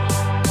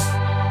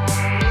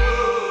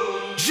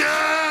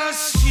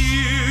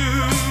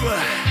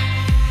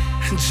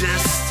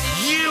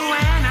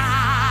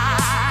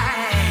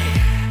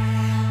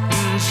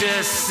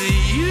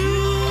See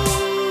you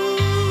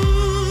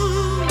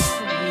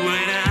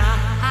when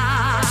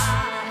I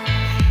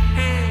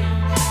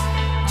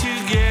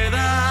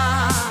together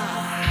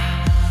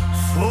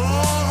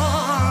forever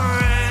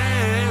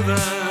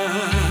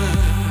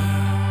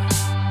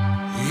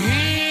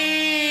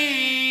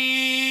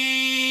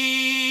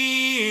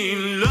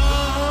in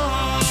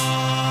love.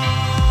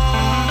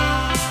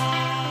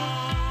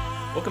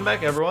 Welcome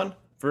back, everyone.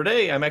 For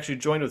today, I'm actually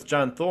joined with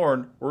John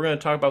Thorne. We're going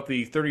to talk about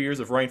the 30 years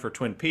of writing for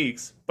Twin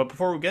Peaks. But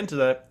before we get into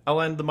that, I'll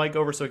hand the mic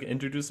over so he can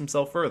introduce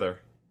himself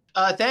further.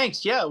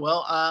 Thanks. Yeah,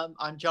 well,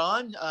 I'm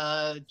John,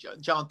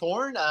 John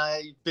Thorne.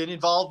 I've been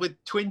involved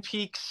with Twin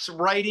Peaks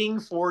writing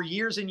for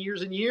years and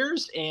years and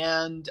years,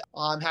 and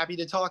I'm happy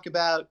to talk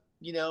about,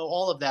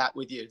 all of that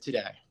with you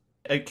today.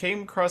 It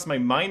came across my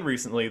mind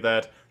recently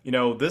that,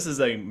 this is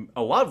a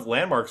lot of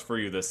landmarks for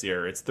you this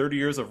year. It's 30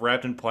 years of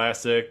Wrapped in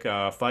Plastic,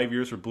 5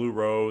 years for Blue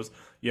Rose.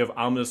 You have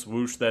Ominous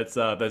Whoosh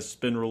that's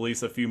been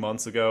released a few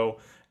months ago.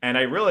 And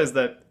I realized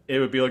that it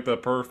would be like the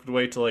perfect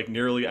way to like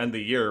nearly end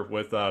the year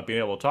with being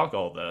able to talk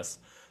all this.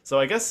 So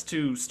I guess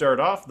to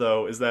start off,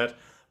 though, is that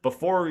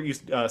before you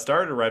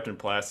started Wrapped in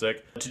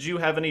Plastic, did you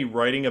have any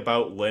writing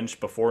about Lynch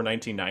before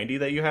 1990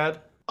 that you had?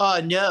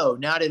 No,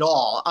 not at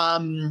all.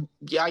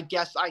 Yeah, I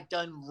guess I'd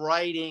done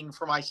writing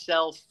for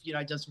myself.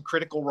 I'd done some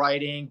critical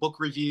writing,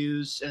 book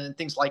reviews, and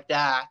things like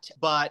that.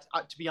 But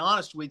to be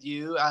honest with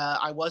you,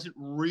 I wasn't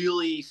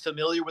really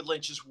familiar with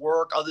Lynch's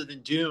work other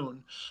than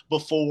Dune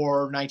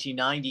before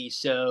 1990.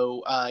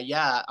 So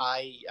yeah,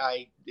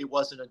 it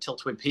wasn't until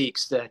Twin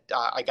Peaks that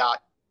I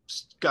got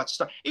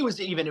started. It was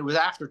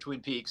after Twin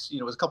Peaks.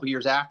 It was a couple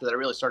years after that I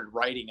really started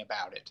writing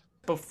about it.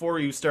 Before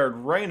you started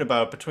writing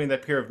about it, between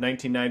that period of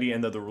 1990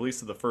 and the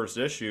release of the first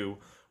issue,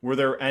 were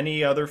there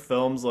any other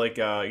films like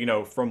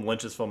from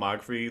Lynch's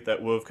filmography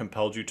that would have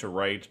compelled you to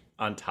write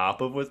on top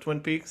of with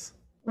Twin Peaks?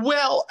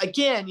 Well,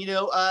 again,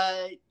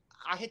 I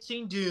had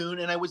seen Dune,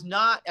 and I was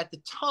not at the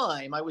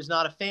time. I was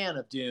not a fan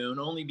of Dune,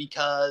 only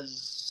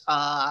because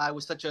I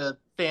was such a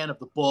fan of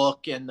the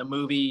book, and the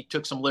movie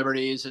took some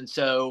liberties, and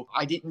so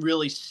I didn't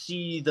really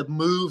see the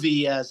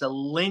movie as a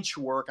Lynch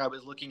work. I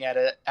was looking at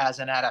it as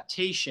an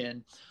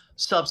adaptation.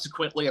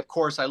 Subsequently, of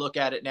course, I look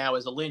at it now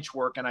as a Lynch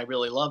work, and I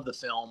really love the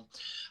film.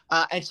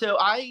 And so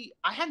I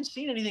hadn't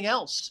seen anything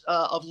else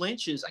of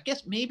Lynch's. I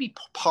guess maybe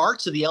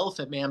parts of The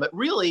Elephant Man, but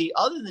really,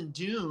 other than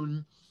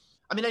Dune,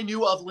 I mean, I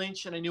knew of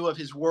Lynch and I knew of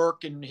his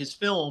work and his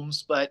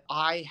films, but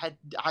I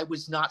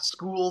was not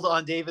schooled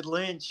on David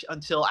Lynch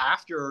until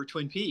after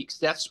Twin Peaks.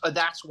 That's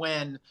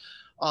when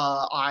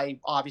I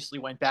obviously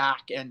went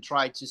back and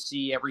tried to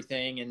see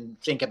everything and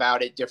think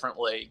about it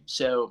differently.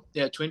 So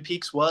yeah, Twin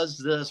Peaks was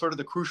the sort of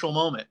the crucial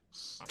moment.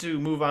 To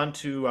move on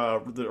to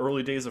the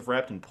early days of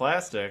Wrapped in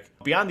Plastic,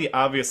 beyond the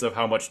obvious of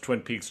how much Twin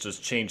Peaks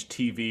just changed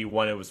TV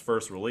when it was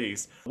first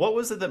released, what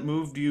was it that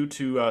moved you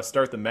to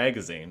start the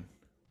magazine?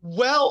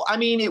 Well, I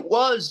mean, it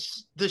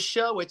was the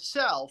show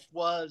itself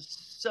was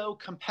so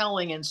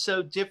compelling and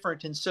so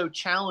different and so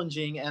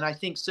challenging, and I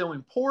think so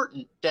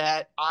important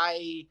that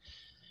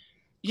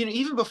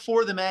even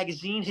before the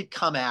magazine had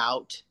come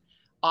out,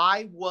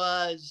 I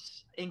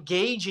was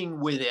engaging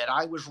with it.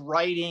 I was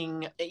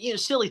writing,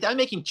 I'm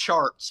making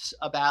charts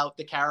about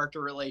the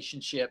character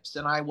relationships,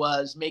 and I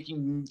was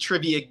making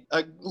trivia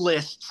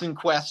lists and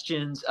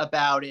questions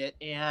about it.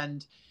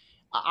 And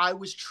I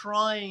was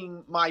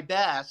trying my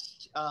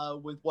best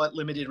with what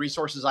limited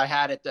resources I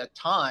had at that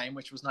time,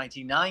 which was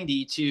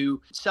 1990,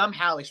 to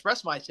somehow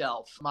express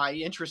myself, my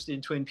interest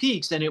in Twin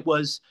Peaks. And it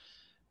was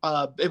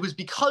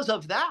because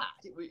of that.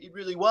 It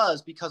really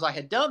was because I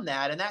had done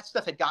that, and that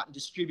stuff had gotten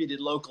distributed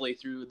locally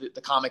through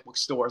the comic book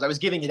stores. I was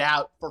giving it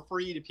out for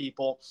free to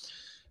people.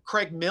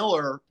 Craig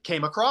Miller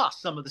came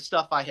across some of the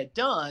stuff I had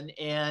done,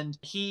 and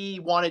he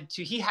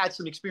had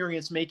some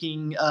experience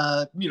making,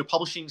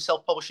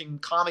 self-publishing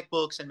comic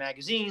books and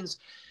magazines,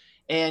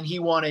 and he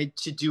wanted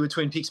to do a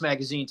Twin Peaks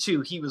magazine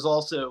too. He was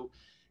also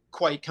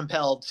quite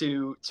compelled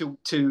to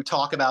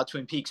talk about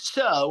Twin Peaks.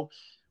 So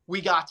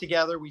we got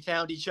together, we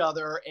found each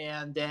other,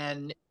 and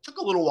then it took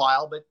a little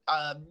while, but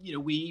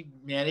we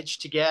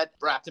managed to get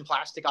Wrapped in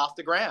Plastic off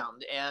the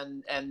ground,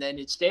 and then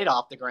it stayed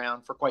off the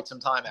ground for quite some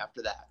time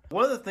after that.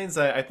 One of the things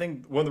that I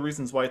think, one of the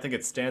reasons why I think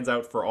it stands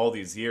out for all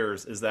these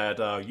years is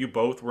that you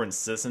both were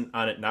insistent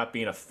on it not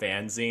being a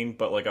fanzine,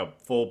 but like a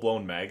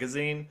full-blown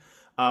magazine.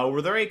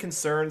 Were there any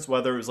concerns,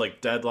 whether it was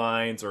like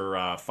deadlines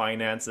or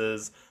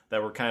finances,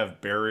 that were kind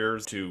of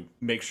barriers to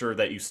make sure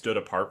that you stood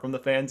apart from the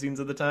fanzines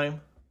at the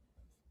time?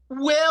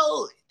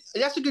 Well,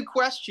 that's a good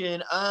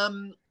question.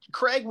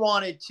 Craig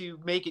wanted to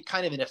make it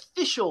kind of an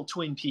official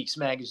Twin Peaks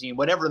magazine,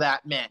 whatever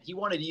that meant. He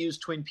wanted to use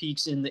Twin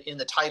Peaks in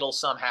the title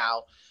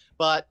somehow,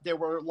 but there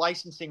were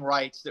licensing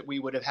rights that we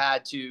would have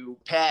had to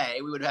pay.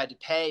 We would have had to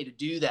pay to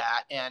do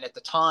that, and at the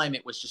time,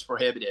 it was just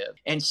prohibitive.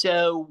 And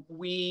so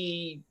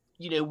we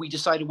we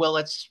decided, well,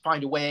 let's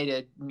find a way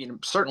to,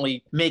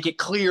 certainly make it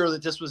clear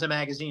that this was a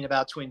magazine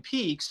about Twin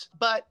Peaks.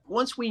 But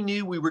once we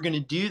knew we were going to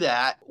do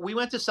that, we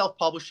went the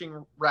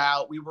self-publishing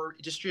route. We were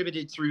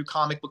distributed through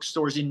comic book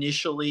stores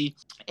initially.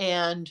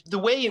 And the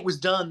way it was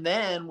done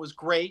then was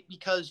great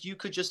because you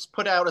could just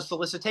put out a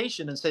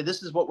solicitation and say,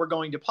 this is what we're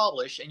going to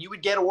publish. And you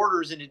would get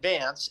orders in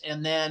advance.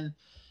 And then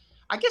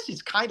I guess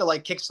it's kind of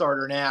like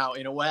Kickstarter now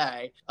in a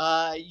way.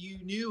 You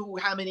knew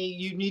how many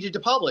you needed to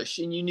publish,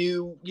 and you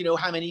knew,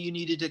 how many you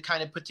needed to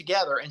kind of put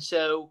together. And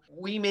so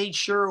we made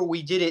sure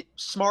we did it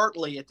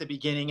smartly at the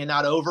beginning and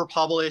not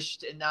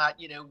over-published and not,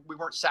 we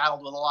weren't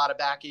saddled with a lot of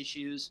back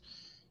issues.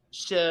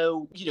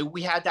 So,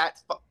 we had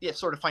that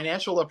sort of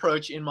financial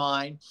approach in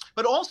mind,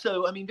 but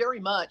also,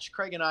 very much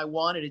Craig and I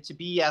wanted it to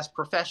be as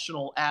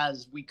professional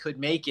as we could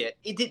make it.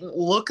 It didn't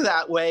look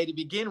that way to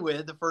begin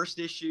with. The first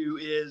issue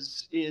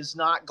is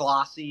not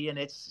glossy, and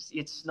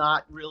it's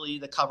not really,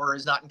 the cover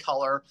is not in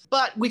color,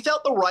 but we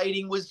felt the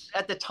writing was,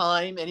 at the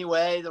time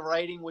anyway, the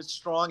writing was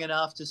strong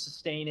enough to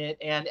sustain it.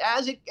 And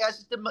as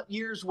the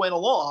years went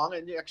along,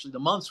 and actually the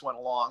months went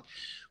along,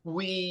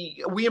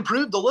 we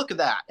improved the look of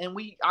that. And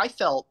I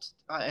felt,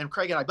 and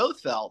Craig and I both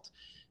felt,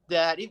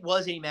 that it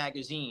was a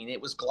magazine.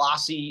 It was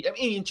glossy.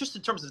 Just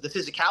in terms of the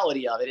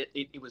physicality of it,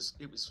 it was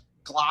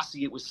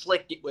glossy. It was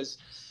slick. It was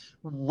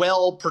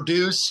well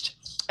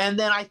produced. And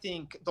then I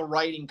think the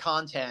writing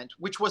content,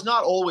 which was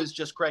not always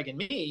just Craig and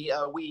me,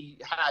 we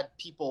had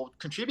people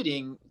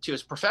contributing to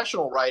as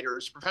professional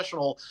writers,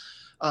 professional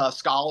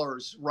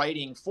scholars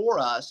writing for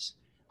us.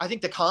 I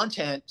think the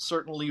content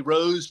certainly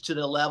rose to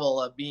the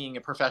level of being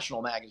a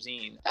professional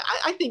magazine.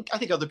 I think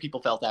other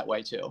people felt that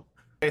way too.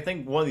 I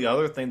think one of the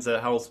other things that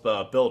helps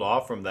build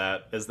off from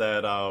that is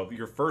that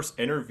your first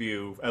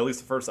interview, at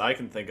least the first I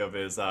can think of,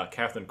 is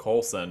Catherine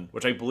Coulson,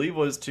 which I believe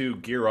was to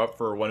gear up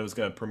for when it was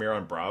going to premiere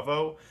on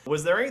Bravo.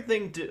 Was there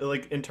anything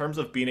in terms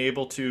of being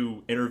able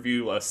to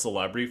interview a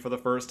celebrity for the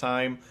first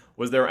time?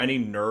 Was there any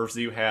nerves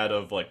that you had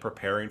of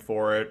preparing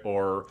for it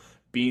or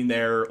being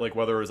there,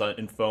 whether it was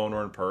in phone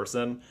or in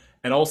person?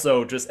 And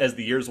also, just as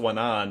the years went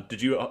on,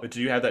 did you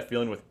have that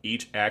feeling with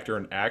each actor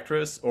and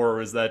actress, or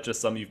is that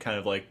just something you kind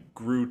of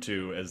grew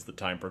to as the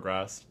time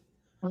progressed?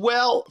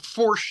 Well,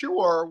 for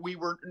sure,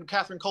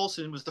 Catherine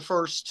Coulson was the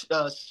first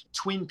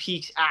Twin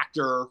Peaks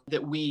actor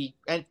that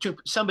and to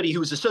somebody who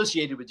was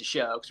associated with the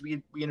show,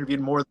 because we interviewed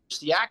more than just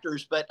the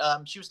actors, but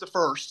she was the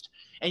first.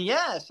 And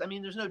yes,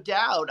 there's no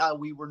doubt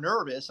we were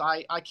nervous.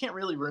 I can't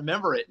really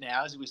remember it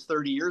now, as it was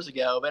 30 years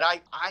ago, but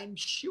I'm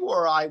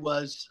sure I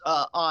was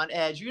on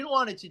edge. We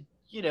wanted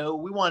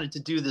to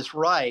do this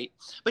right.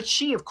 But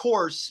she, of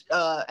course,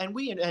 and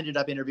we ended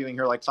up interviewing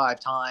her 5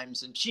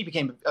 times, and she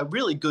became a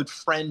really good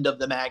friend of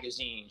the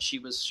magazine. She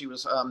was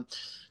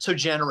so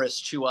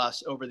generous to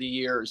us over the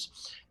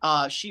years.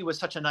 She was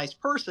such a nice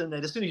person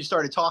that as soon as you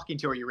started talking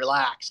to her, you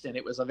relaxed, and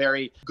it was a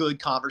very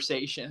good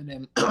conversation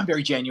and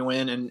very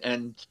genuine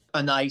and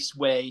a nice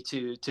way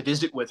to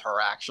visit with her,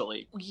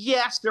 actually.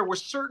 Yes, there were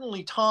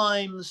certainly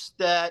times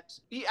that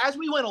as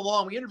we went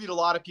along, we interviewed a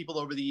lot of people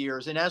over the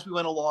years, and as we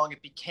went along,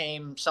 it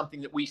became something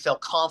that we felt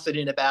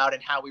confident about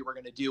and how we were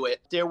going to do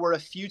it. There were a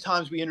few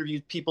times we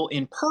interviewed people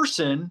in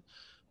person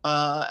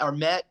or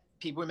met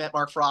people. We met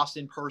Mark Frost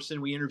in person.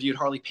 We interviewed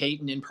Harley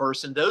Peyton in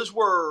person. Those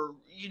were,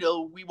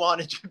 we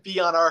wanted to be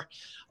on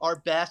our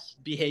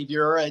best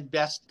behavior and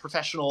best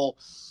professional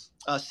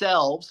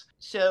selves.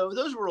 So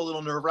those were a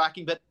little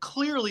nerve-wracking, but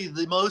clearly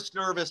the most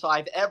nervous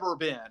I've ever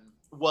been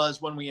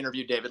was when we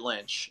interviewed David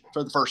Lynch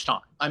for the first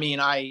time. I'm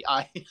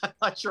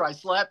not sure I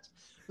slept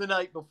the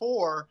night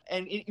before,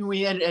 and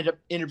we ended up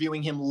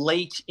interviewing him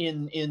late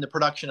in the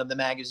production of the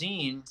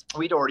magazine.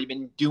 We'd already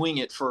been doing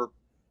it for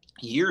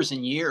years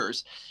and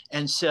years,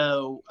 and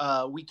so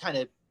we kind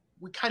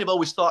of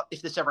always thought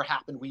if this ever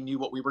happened, we knew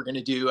what we were going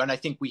to do, and I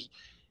think we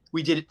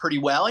did it pretty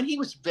well. And he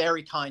was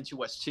very kind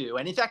to us too.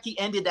 And in fact, he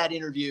ended that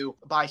interview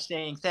by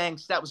saying,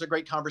 "Thanks, that was a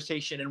great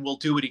conversation, and we'll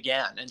do it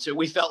again." And so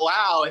we felt,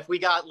 wow, if we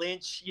got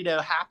Lynch,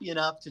 happy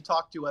enough to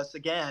talk to us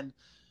again,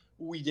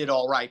 we did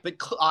all right. But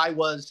I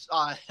was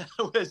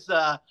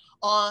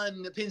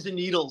on pins and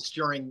needles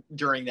during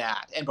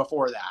that and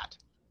before that.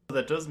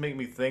 That does make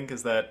me think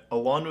is that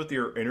along with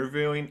your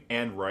interviewing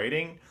and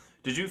writing,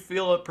 did you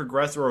feel it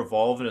progress or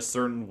evolve in a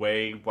certain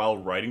way while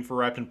writing for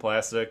Wrapped in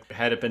Plastic?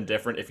 Had it been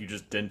different if you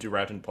just didn't do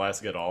Wrapped in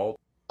Plastic at all?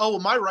 Oh, well,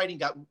 my writing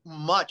got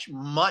much,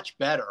 much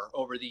better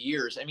over the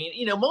years.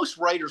 Most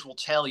writers will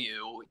tell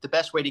you the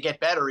best way to get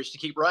better is to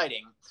keep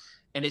writing.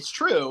 And it's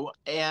true.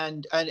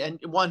 And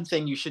one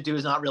thing you should do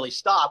is not really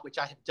stop, which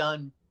I have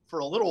done for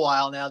a little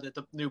while now that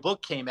the new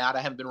book came out. I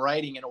haven't been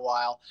writing in a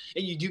while,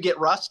 and you do get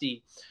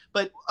rusty.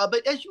 But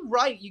as you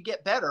write, you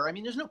get better.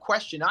 There's no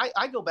question.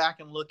 I go back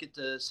and look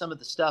at some of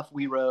the stuff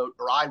I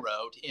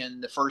wrote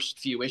in the first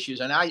few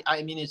issues, and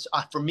it's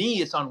for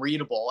me it's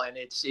unreadable, and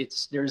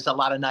there's a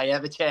lot of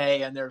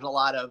naivete and there's a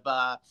lot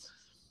of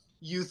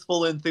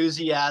youthful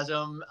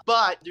enthusiasm.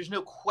 But there's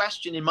no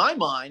question in my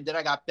mind that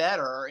I got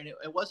better, and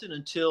it wasn't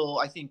until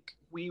I think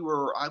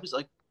I was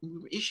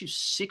issue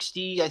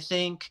 60, I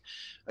think.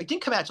 I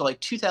didn't come out till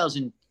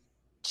 2000.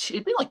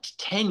 it'd been like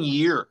 10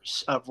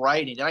 years of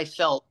writing that I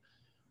felt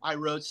I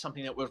wrote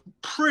something that was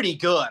pretty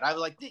good. I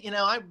was like,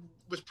 I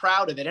was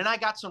proud of it. And I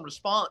got some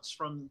response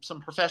from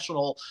some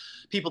professional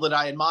people that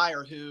I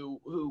admire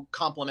who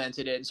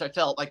complimented it. And so I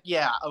felt like,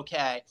 yeah,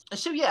 okay. And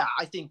so, yeah,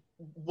 I think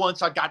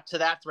once I got to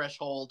that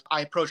threshold,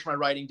 I approached my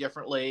writing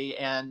differently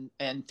and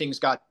things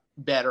got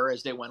better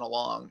as they went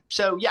along.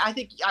 So yeah, I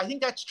think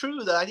that's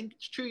true. I think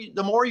it's true.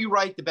 The more you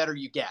write, the better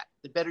you get,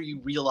 the better you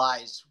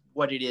realize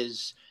what it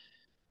is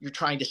you're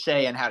trying to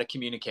say and how to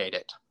communicate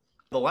it.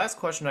 The last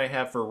question I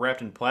have for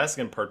Wrapped in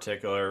Plastic in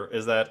particular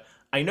is that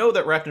I know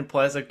that Wrapped in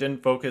Plastic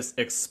didn't focus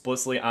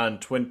explicitly on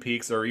Twin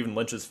Peaks or even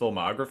Lynch's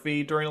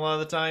filmography during a lot of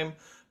the time,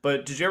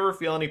 but did you ever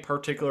feel any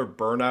particular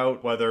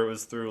burnout, whether it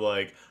was through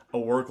like a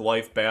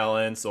work-life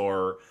balance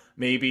or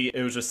maybe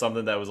it was just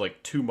something that was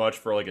like too much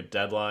for like a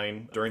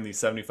deadline during the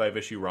 75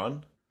 issue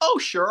run? Oh,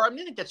 sure. I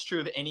mean, I think that's true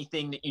of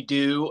anything that you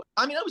do.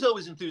 I mean, I was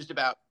always enthused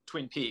about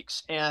Twin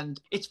Peaks.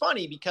 And it's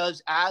funny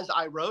because as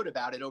I wrote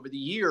about it over the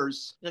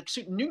years, like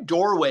new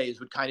doorways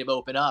would kind of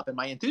open up and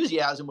my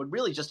enthusiasm would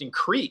really just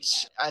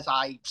increase as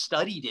I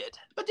studied it.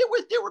 But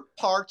there were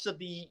parts of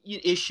the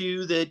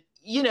issue that,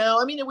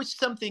 I mean, it was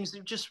some things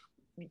that just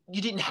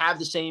you didn't have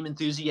the same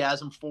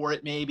enthusiasm for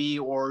it maybe,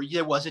 or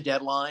there was a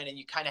deadline and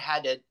you kind of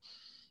had to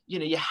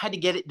you had to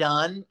get it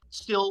done,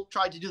 still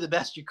tried to do the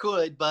best you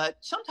could, but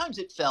sometimes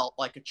it felt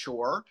like a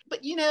chore. But,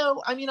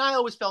 I mean, I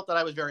always felt that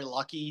I was very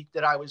lucky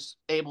that I was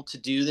able to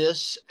do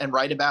this and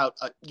write about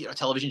a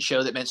television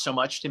show that meant so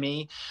much to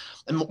me,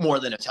 and more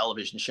than a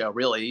television show,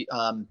 really.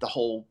 The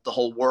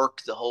whole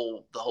work, the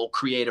whole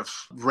creative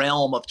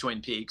realm of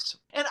Twin Peaks.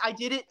 And I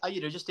did it,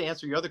 just to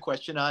answer your other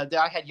question, I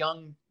had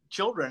young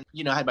children.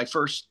 I had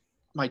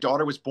my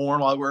daughter was born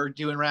while we were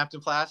doing Wrapped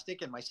in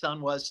Plastic, and my son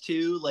was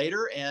too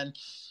later. And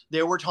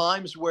there were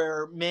times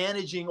where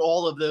managing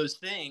all of those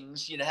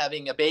things,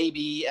 having a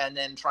baby and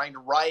then trying to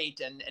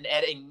write and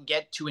editing,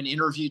 get to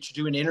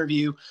do an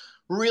interview,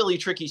 really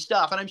tricky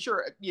stuff. And I'm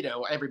sure,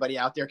 everybody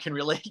out there can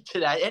relate to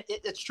that.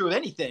 It's true of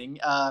anything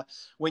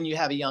when you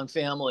have a young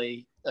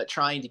family.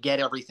 Trying to get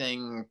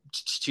everything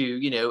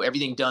to,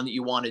 everything done that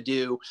you want to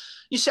do.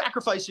 You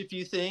sacrifice a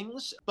few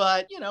things,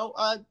 but,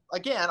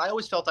 again, I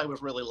always felt I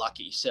was really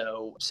lucky.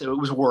 So it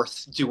was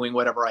worth doing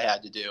whatever I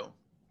had to do.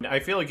 I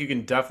feel like you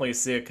can definitely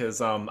see it because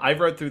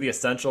I've read through the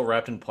Essential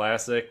Wrapped in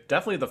Plastic,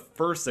 definitely the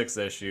first 6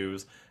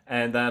 issues,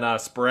 and then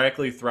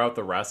sporadically throughout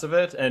the rest of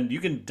it. And you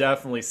can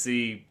definitely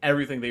see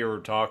everything that you were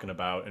talking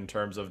about in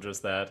terms of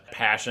just that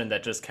passion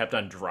that just kept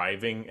on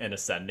driving and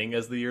ascending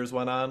as the years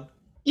went on.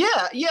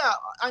 Yeah.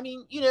 I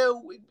mean,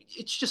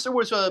 it's just it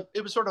was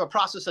sort of a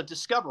process of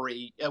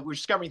discovery. We're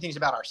discovering things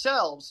about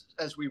ourselves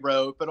as we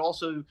wrote, but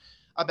also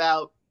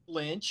about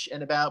Lynch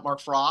and about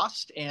Mark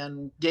Frost.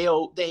 And they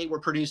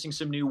were producing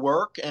some new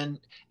work, and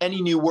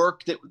any new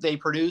work that they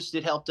produced,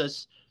 it helped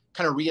us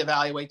kind of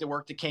reevaluate the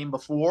work that came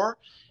before.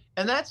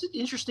 And that's an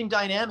interesting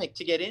dynamic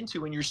to get into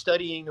when you're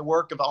studying the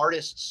work of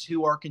artists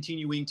who are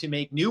continuing to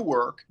make new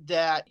work,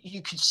 that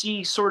you could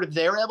see sort of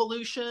their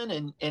evolution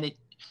and it.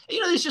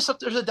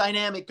 There's a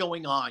dynamic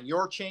going on.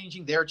 You're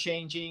changing, they're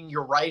changing,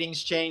 your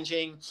writing's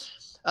changing.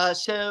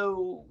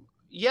 So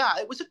yeah,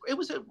 it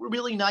was a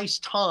really nice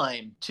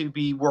time to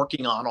be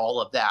working on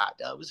all of that.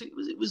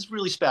 It was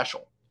really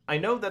special. I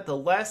know that the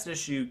last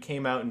issue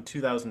came out in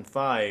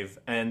 2005,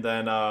 and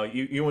then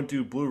you went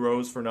to Blue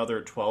Rose for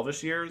another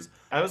 12-ish years.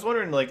 I was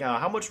wondering, like,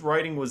 how much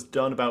writing was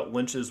done about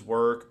Lynch's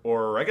work,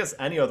 or I guess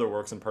any other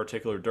works in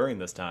particular during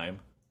this time?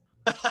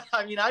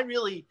 I mean, I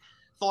really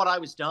thought I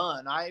was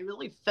done. I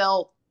really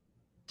felt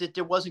that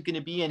there wasn't going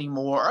to be any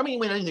more. I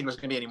mean, I didn't think there was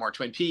going to be any more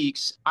Twin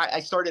Peaks.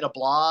 I started a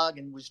blog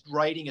and was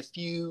writing a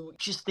few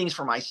just things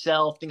for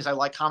myself, things I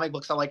like, comic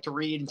books I like to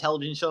read and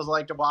television shows I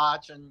like to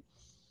watch, and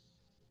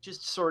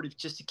just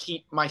to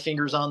keep my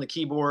fingers on the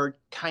keyboard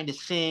kind of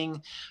thing.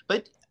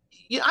 But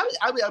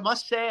I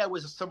must say I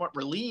was somewhat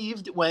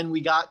relieved when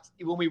we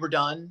were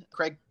done.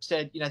 Craig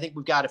said, I think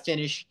we've got to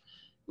finish.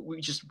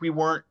 We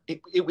weren't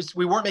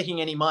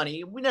making any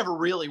money. We never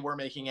really were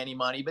making any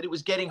money, but it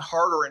was getting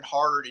harder and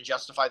harder to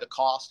justify the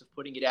cost of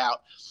putting it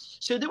out.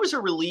 So there was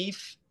a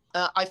relief.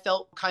 I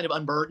felt kind of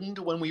unburdened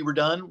when we were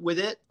done with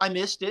it. I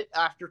missed it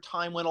after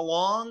time went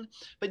along,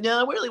 but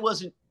no, I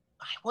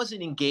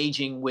wasn't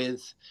engaging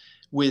with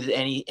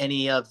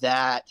any of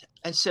that.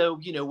 And so,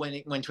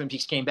 when Twin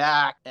Peaks came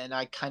back and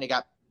I kind of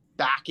got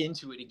back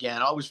into it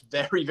again, I was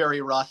very,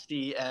 very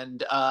rusty,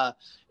 and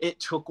it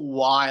took a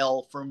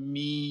while for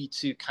me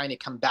to kind of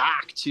come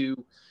back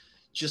to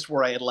just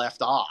where I had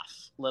left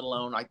off, let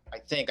alone, I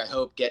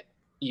hope, get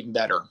even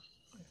better.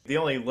 The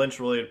only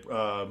Lynch-related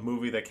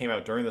movie that came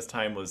out during this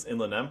time was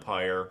Inland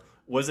Empire.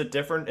 Was it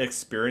different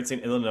experiencing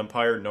Inland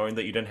Empire knowing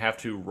that you didn't have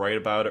to write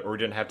about it or you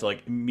didn't have to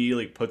like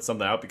immediately put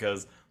something out?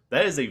 Because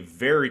that is a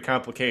very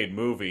complicated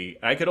movie.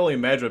 I could only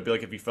imagine it'd be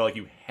like if you felt like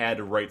you had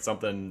to write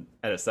something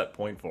at a set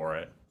point for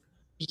it.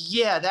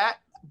 Yeah,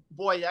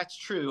 that's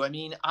true. I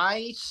mean,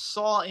 I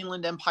saw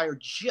Inland Empire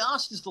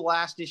just as the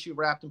last issue of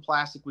Wrapped in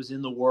Plastic was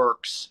in the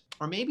works.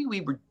 Or maybe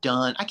we were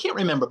done. I can't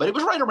remember, but it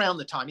was right around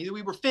the time. Either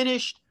we were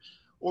finished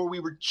or we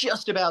were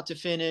just about to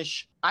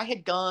finish. I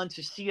had gone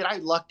to see it. I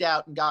lucked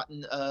out and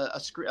gotten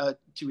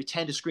to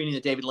attend a screening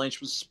that David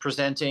Lynch was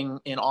presenting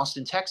in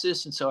Austin,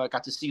 Texas. And so I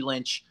got to see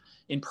Lynch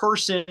in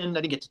person. I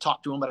didn't get to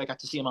talk to him, but I got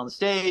to see him on the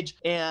stage.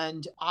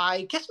 And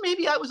I guess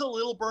maybe I was a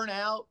little burnt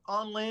out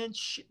on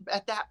Lynch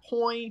at that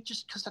point,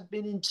 just because I've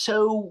been in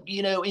so,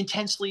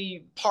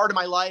 intensely part of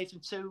my life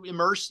and so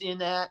immersed in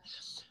that.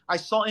 I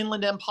saw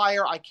Inland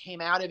Empire. I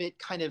came out of it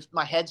kind of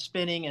my head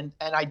spinning, and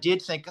I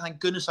did think, thank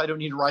goodness I don't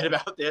need to write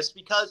about this,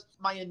 because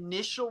my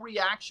initial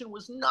reaction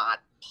was not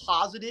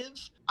positive.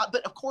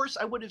 But of course,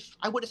 I would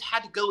have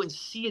had to go and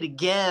see it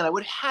again. I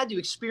would have had to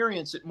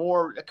experience it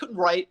more. I couldn't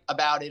write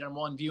about it on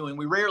one viewing.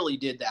 We rarely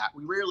did that.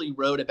 We rarely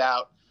wrote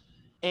about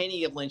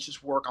any of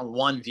Lynch's work on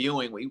one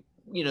viewing.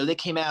 They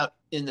came out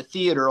in the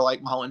theater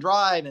like Mulholland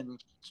Drive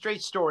and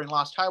Straight Story and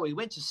Lost Highway. We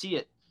went to see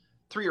it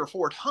 3 or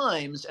 4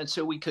 times, and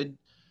so we could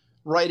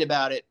write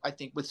about it, I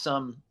think, with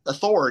some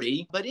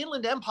authority. But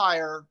Inland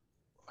Empire,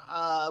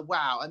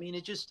 wow. I mean,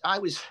 I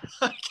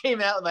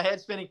came out with my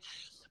head spinning.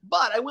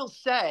 But I will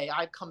say,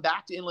 I've come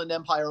back to Inland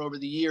Empire over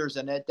the years,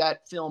 and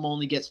that film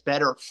only gets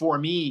better for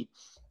me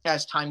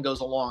as time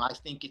goes along. I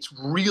think it's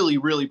really,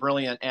 really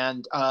brilliant,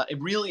 and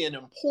really an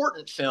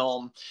important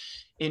film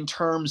in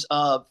terms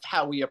of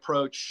how we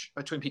approach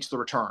Twin Peaks: The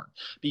Return,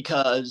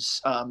 because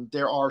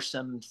there are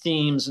some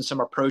themes and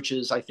some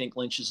approaches I think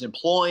Lynch is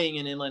employing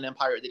in Inland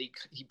Empire that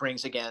he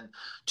brings again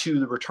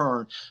to The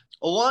Return.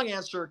 A long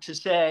answer to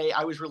say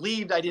I was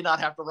relieved I did not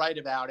have to write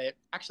about it.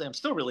 Actually, I'm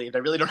still relieved I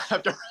really don't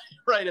have to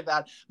write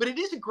about it. But it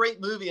is a great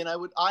movie, and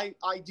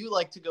I do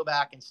like to go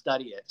back and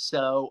study it.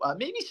 So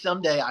maybe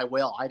someday I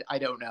will. I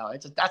don't know.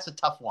 That's a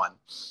tough one.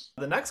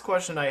 The next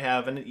question I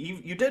have, and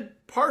you did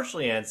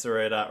partially answer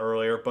it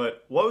earlier,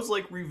 but what was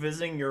like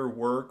revisiting your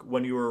work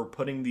when you were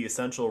putting the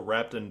essential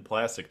wrapped in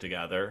plastic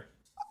together?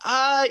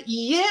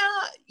 Yeah,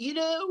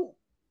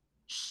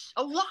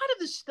 a lot of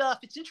the stuff,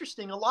 it's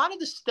interesting, a lot of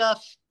the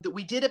stuff that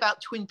we did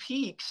about Twin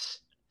Peaks,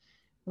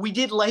 we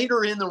did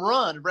later in the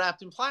run,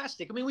 Wrapped in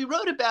Plastic. I mean, we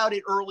wrote about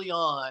it early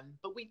on,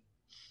 but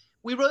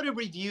we wrote a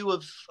review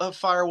of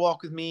Fire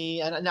Walk with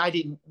Me, and I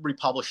didn't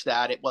republish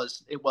that. It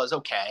was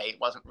okay. It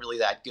wasn't really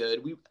that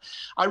good.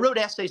 I wrote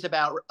essays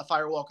about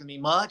Fire Walk with Me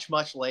much,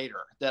 much later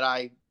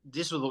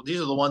these are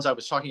the ones I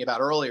was talking about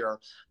earlier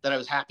that I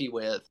was happy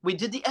with. We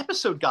did the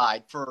episode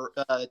guide for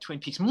Twin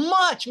Peaks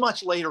much,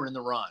 much later in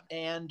the run.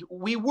 And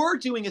we were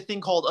doing a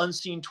thing called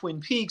Unseen Twin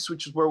Peaks,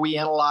 which is where we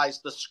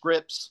analyzed the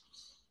scripts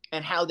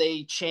and how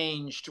they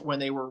changed when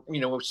they were,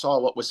 we saw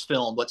what was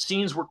filmed, what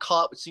scenes were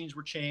cut, what scenes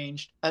were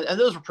changed. And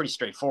those were pretty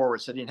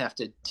straightforward, so I didn't have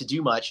to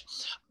do much.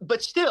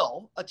 But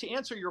still, to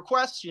answer your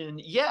question,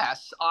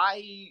 yes,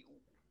 I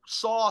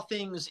saw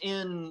things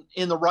in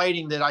the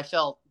writing that I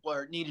felt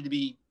needed to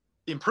be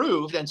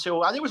improved. And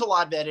so there was a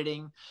lot of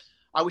editing.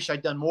 I wish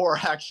I'd done more,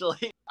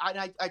 actually.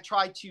 I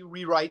tried to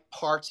rewrite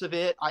parts of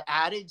it. I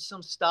added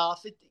some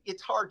stuff.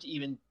 It's hard to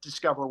even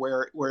discover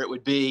where it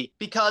would be,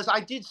 because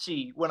I did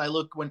see when I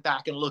went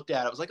back and looked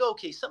at it, I was like,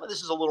 okay, some of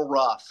this is a little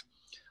rough.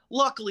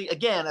 Luckily,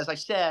 again, as I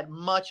said,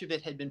 much of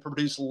it had been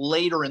produced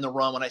later in the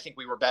run when I think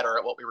we were better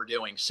at what we were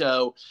doing.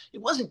 So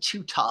it wasn't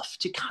too tough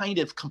to kind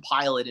of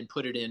compile it and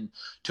put it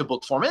into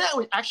book form. And that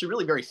was actually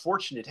really very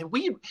fortunate. Had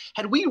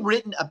we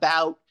written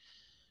about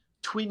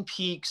Twin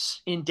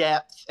Peaks in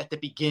depth at the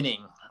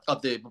beginning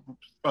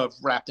of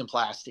Wrapped in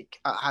Plastic,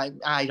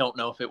 I don't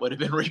know if it would have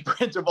been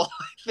reprintable.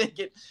 I think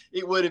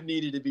it would have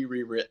needed to be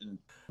rewritten.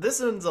 This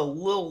one's a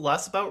little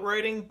less about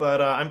writing,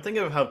 but I'm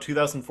thinking of how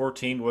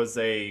 2014 was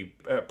a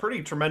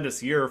pretty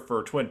tremendous year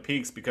for Twin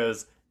Peaks,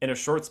 because in a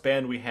short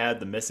span we had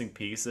the missing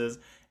pieces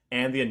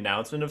and the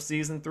announcement of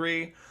season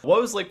 3. What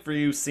was like for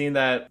you seeing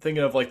that,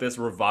 thinking of like this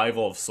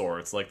revival of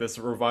sorts, like this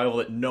revival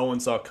that no one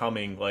saw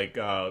coming, like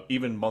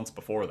even months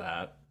before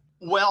that?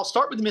 Well, I'll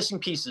start with the missing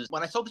pieces.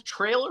 When I saw the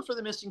trailer for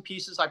the missing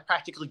pieces, I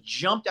practically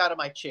jumped out of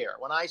my chair.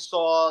 When I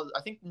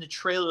think in the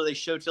trailer they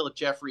showed Philip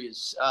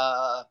Jeffries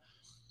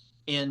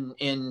in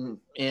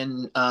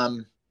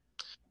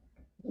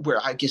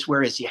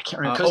where is he? I can't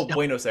remember.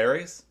 Buenos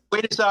Aires?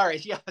 Buenos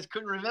Aires, yeah, I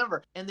couldn't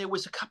remember. And there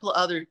was a couple of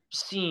other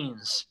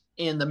scenes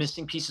in the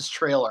missing pieces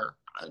trailer.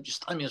 It's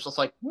just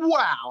like,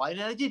 wow. And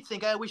I did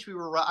think, I wish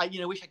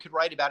I could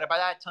write about it. By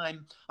that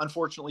time,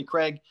 unfortunately,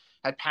 Craig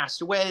had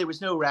passed away. There was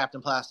no Wrapped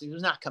in Plastic. It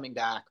was not coming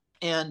back.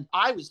 And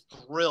I was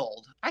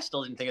thrilled. I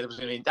still didn't think it was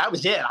going to be, that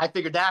was it. I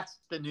figured that's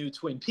the new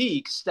Twin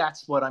Peaks.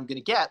 That's what I'm going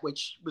to get,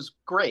 which was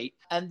great.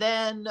 And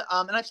then,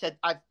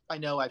 and I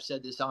know I've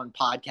said this on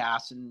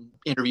podcasts and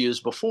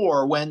interviews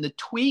before, when the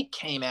tweet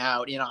came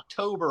out in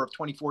October of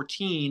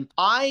 2014,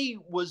 I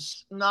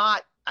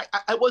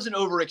wasn't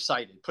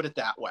overexcited, put it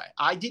that way.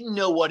 I didn't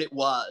know what it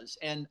was.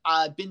 And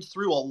I've been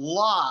through a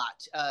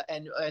lot.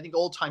 And I think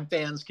old time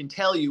fans can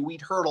tell you,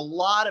 we'd heard a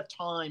lot of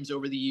times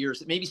over the years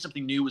that maybe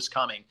something new was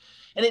coming.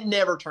 And it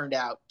never turned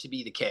out to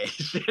be the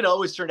case. It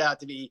always turned out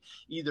to be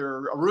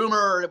either a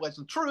rumor, it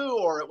wasn't true,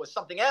 or it was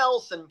something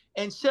else.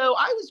 And so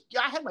I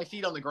had my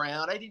feet on the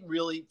ground. I didn't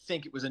really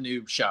think it was a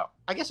new show.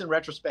 I guess in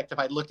retrospect, if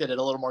I looked at it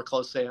a little more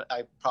closely,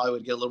 I probably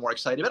would get a little more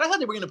excited. But I thought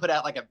they were going to put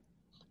out like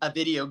a a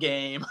video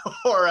game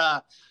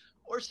or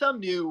some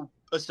new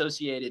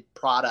associated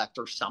product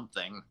or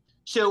something.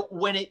 So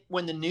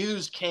when the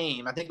news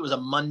came, I think it was a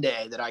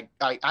Monday that I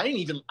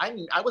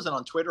wasn't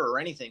on Twitter or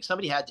anything.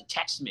 Somebody had to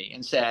text me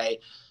and say,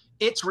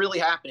 it's really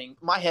happening.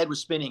 My head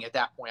was spinning at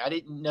that point. I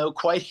didn't know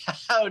quite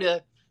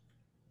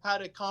how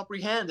to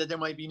comprehend that there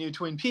might be new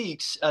Twin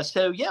Peaks.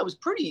 So yeah, it was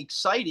pretty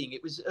exciting.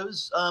 It was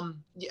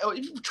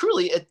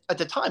truly at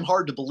the time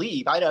hard to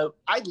believe.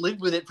 I'd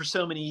lived with it for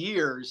so many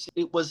years.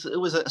 It was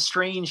a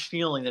strange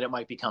feeling that it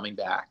might be coming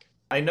back.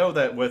 I know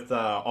that with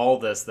all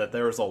this, that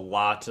there was a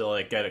lot to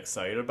like get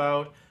excited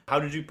about. How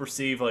did you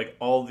perceive like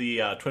all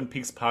the Twin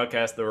Peaks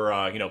podcasts that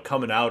were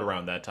coming out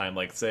around that time?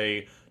 Like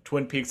say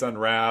Twin Peaks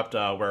Unwrapped,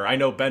 where I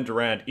know Ben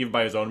Durant, even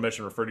by his own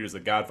admission, referred to you as the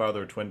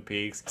godfather of Twin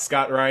Peaks.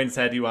 Scott Ryan's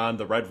had you on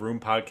the Red Room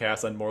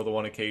podcast on more than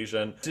one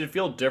occasion. Did it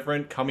feel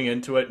different coming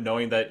into it,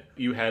 knowing that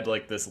you had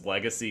like this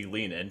legacy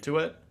lean into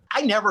it?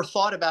 I never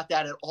thought about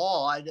that at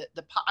all. I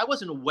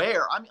wasn't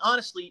aware. I mean,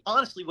 honestly,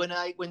 when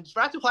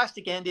Wrapped in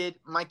Plastic ended,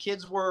 my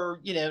kids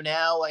were,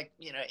 now like,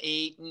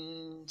 8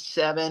 and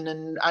 7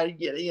 and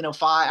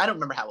 5. I don't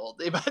remember how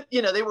old but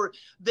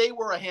they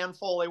were a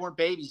handful. They weren't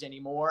babies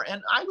anymore.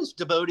 And I was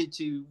devoted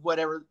to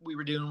whatever we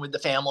were doing with the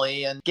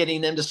family and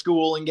getting them to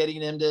school and getting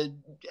them to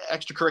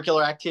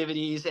extracurricular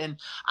activities. And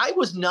I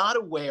was not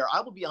aware. I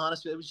will be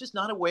honest with you. I was just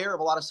not aware of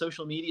a lot of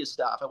social media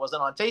stuff. I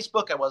wasn't on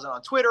Facebook. I wasn't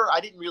on Twitter. I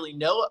didn't really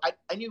know.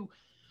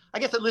 I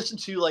guess I listened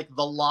to like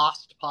the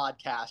Lost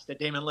podcast that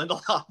Damon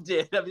Lindelof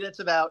did. I mean, that's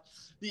about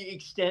the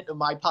extent of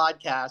my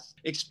podcast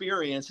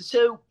experience.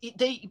 So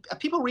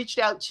people reached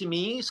out to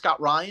me. Scott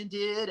Ryan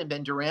did, and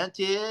Ben Durant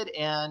did,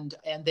 and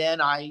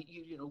then I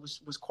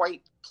was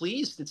quite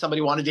pleased that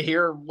somebody wanted to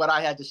hear what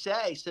I had to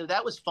say. So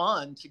that was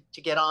fun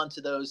to get on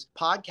to those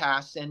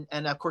podcasts.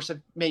 And of course,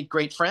 I've made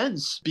great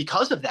friends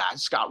because of that.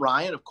 Scott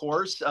Ryan, of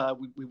course,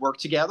 we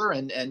worked together,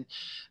 and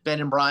Ben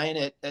and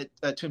Brian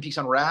at Twin Peaks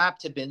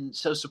Unwrapped have been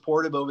so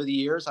supportive over the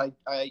years.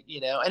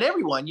 And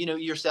everyone,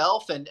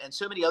 yourself and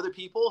so many other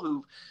people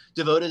who've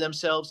devoted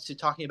themselves to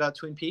talking about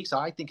Twin Peaks.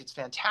 I think it's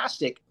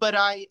fantastic. But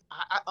I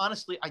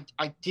honestly,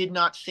 I did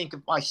not think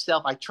of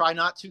myself. I try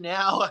not to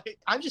now.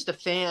 I'm just a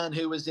fan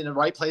who was in the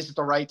right place at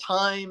the right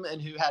time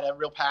and who had a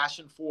real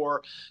passion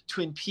for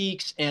Twin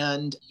Peaks.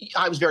 And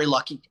I was very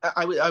lucky.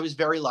 I was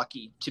very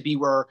lucky to be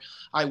where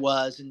I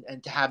was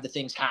and to have the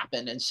things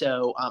happen. And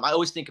so I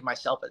always think of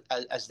myself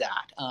as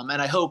that.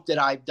 And I hope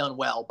that I've done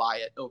well by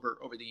it over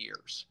the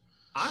years.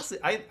 Honestly,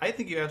 I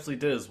think you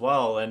absolutely did as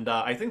well. And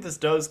I think this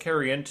does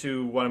carry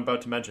into what I'm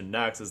about to mention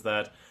next, is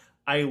that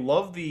I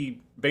love the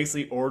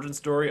basically origin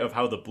story of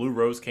how the Blue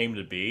Rose came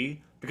to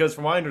be. Because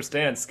from what I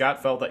understand,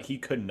 Scott felt that he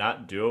could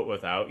not do it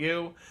without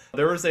you.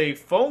 There was a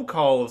phone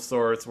call of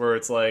sorts where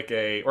it's like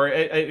you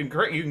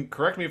can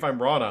correct me if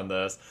I'm wrong on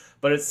this,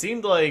 but it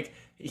seemed like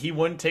he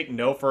wouldn't take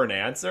no for an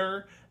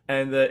answer.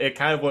 And it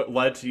kind of what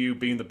led to you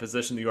being the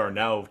position that you are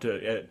now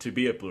to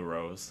be at Blue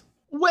Rose.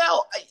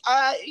 Well,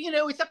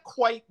 it's not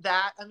quite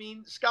that. I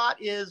mean, Scott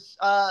is,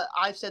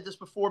 I've said this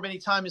before many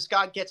times,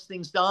 Scott gets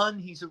things done.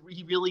 He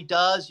really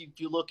does.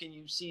 You look and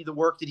you see the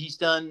work that he's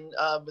done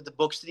with the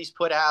books that he's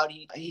put out.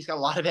 He's got a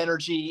lot of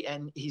energy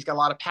and he's got a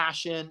lot of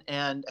passion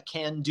and a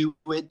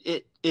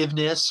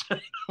can-do-it-iveness,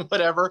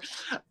 whatever.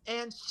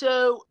 And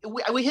so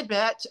we had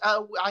met.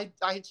 I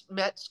had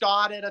met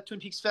Scott at a Twin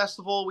Peaks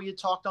festival. We had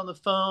talked on the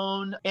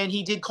phone, and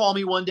he did call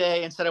me one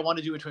day and said, I want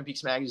to do a Twin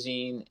Peaks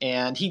magazine.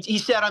 And he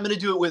said, I'm going to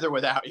do it with or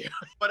without you.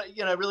 But,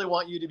 I really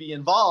want you to be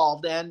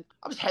involved. And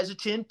I was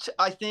hesitant,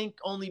 I think,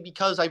 only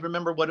because I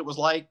remember what it was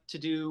like to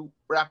do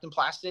Wrapped in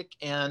Plastic.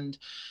 And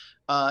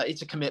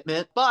it's a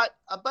commitment, but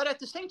at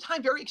the same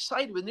time, very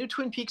excited with new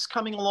Twin Peaks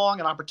coming along,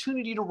 an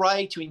opportunity to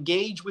write, to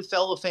engage with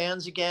fellow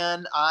fans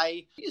again.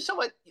 I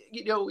somewhat,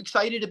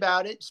 excited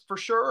about it for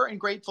sure, and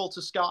grateful to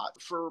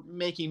Scott for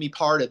making me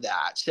part of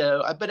that.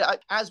 So,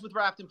 as with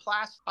Wrapped in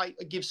Plastic, I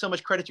give so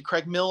much credit to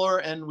Craig Miller,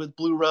 and with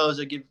Blue Rose,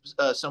 I give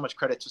so much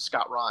credit to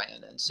Scott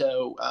Ryan. And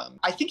so,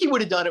 I think he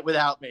would have done it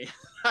without me.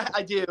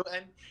 I do,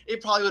 and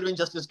it probably would have been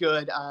just as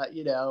good,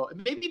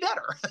 maybe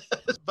better.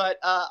 But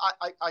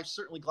I'm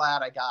certainly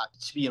glad I got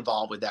to be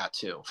involved with that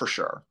too, for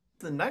sure.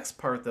 The next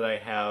part that I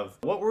have,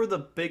 what were the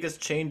biggest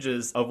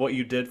changes of what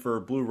you did for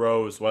Blue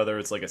Rose, whether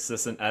it's like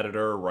assistant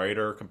editor or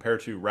writer,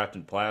 compared to Wrapped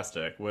in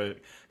Plastic?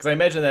 Because I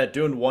imagine that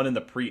doing one in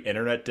the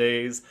pre-internet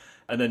days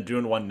and then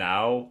doing one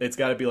now, it's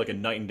got to be like a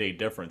night and day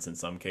difference in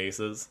some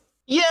cases.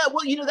 Yeah,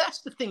 well, that's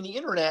the thing. The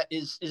internet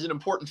is an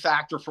important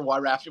factor for why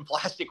Wrapped in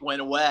Plastic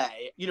went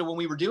away. When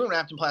we were doing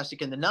Wrapped in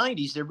Plastic in the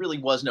 90s, there really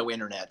was no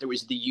internet. There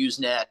was the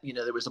Usenet,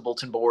 there was the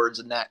bulletin boards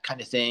and that kind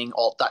of thing,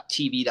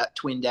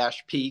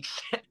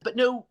 alt.tv.twin-peaks, but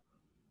no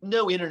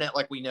internet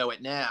like we know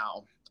it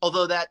now.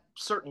 Although that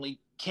certainly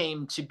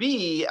came to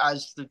be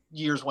as the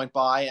years went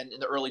by and in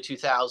the early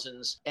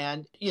 2000s.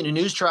 And,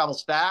 news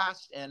travels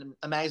fast, and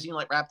a magazine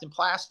like Wrapped in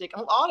Plastic,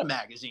 and a lot of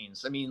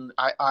magazines. I mean,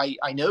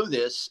 I know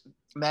this.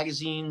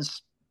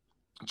 Magazines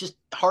just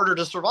harder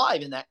to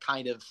survive in that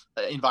kind of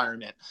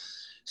environment.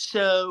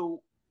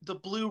 So the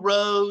Blue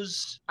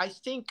Rose, I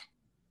think,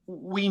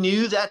 we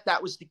knew that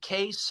that was the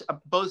case.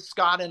 Both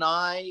Scott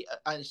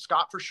and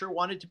Scott for sure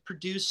wanted to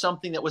produce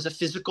something that was a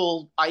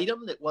physical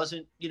item that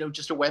wasn't,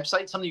 just a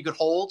website, something you could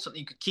hold, something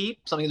you could keep,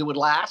 something that would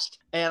last.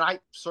 And I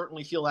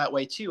certainly feel that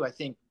way too. I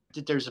think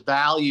that there's a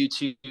value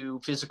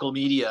to physical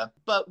media,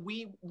 but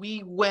we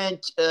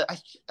went,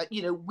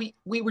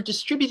 we were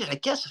distributed, I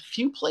guess, a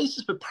few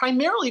places, but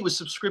primarily it was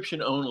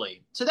subscription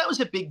only. So that was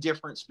a big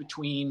difference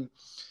between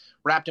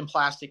Wrapped in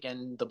Plastic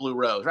and the Blue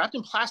Rose. Wrapped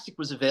in Plastic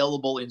was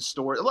available in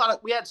stores.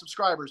 We had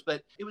subscribers,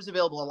 but it was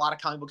available at a lot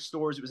of comic book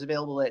stores. It was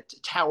available at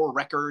Tower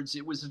Records.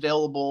 It was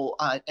available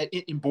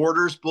in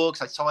Borders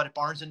Books. I saw it at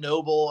Barnes and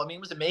Noble. I mean, it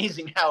was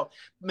amazing how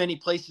many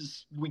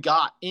places we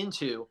got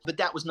into, but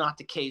that was not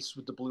the case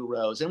with the Blue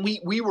Rose. And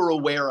we were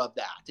aware of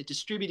that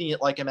distributing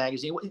it like a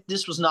magazine,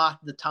 this was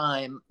not the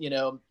time,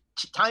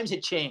 times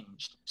had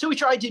changed. So we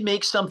tried to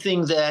make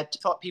something that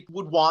thought people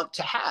would want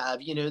to have,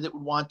 that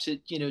would want to,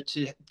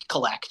 to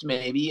collect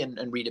maybe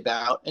and read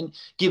about and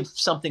give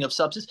something of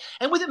substance.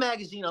 And with a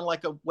magazine,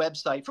 unlike a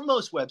website, for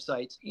most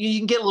websites, you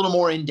can get a little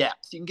more in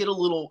depth. You can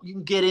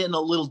get in a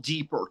little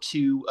deeper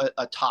to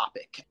a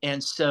topic.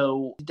 And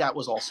so that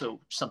was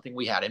also something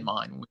we had in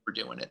mind when we were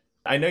doing it.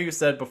 I know you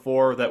said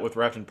before that with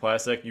Wrapped in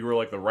Plastic, you were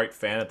like the right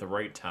fan at the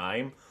right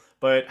time.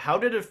 But how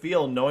did it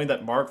feel knowing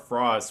that Mark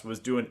Frost was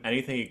doing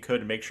anything he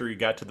could to make sure you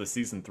got to the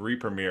season 3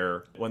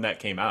 premiere when that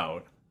came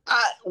out?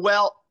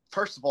 Well,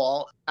 first of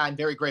all, I'm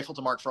very grateful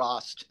to Mark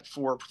Frost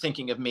for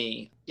thinking of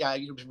me. Yeah,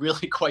 I was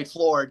really quite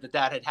floored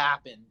that had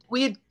happened.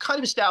 We had kind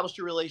of established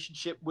a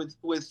relationship with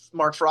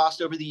Mark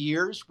Frost over the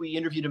years. We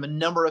interviewed him a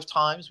number of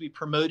times. We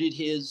promoted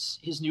his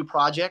new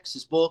projects,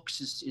 his books,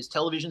 his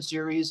television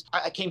series.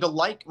 I came to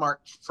like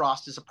Mark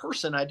Frost as a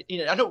person. I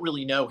don't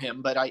really know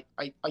him, but I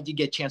did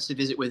get a chance to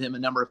visit with him a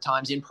number of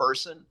times in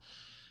person.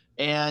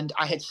 And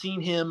I had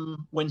seen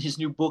him when his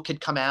new book had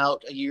come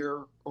out a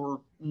year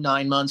or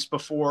 9 months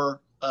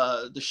before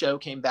the show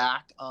came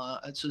back.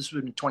 So this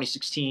was in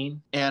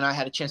 2016, and I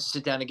had a chance to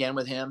sit down again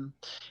with him.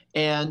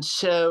 And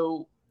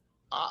so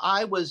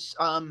I was,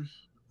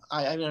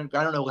 I don't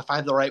know if I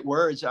have the right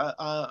words.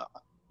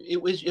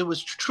 It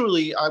was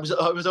truly, I was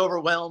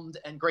overwhelmed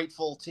and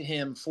grateful to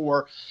him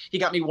he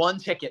got me one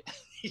ticket.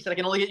 He said, I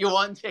can only get you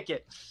one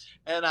ticket.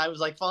 And I was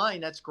like, fine,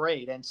 that's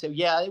great. And so,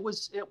 yeah,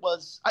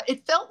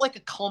 it felt like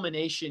a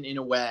culmination in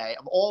a way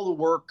of all the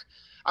work.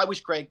 I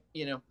wish Greg,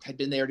 had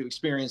been there to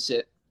experience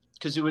it,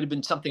 because it would have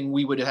been something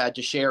we would have had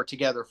to share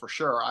together for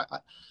sure.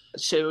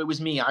 So it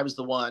was me, I was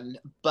the one,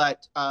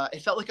 but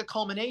it felt like a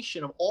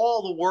culmination of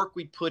all the work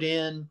we put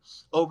in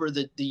over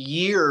the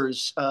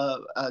years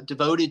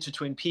devoted to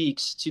Twin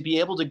Peaks to be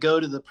able to go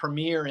to the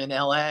premiere in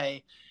LA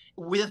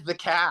with the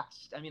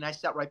cast. I mean, I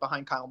sat right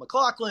behind Kyle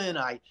MacLachlan.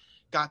 I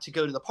got to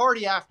go to the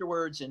party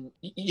afterwards and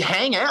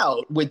hang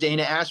out with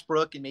Dana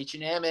Ashbrook and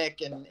Machen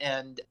Amick,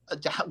 and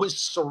that was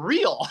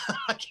surreal.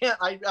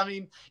 I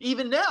mean,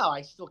 even now,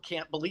 I still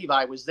can't believe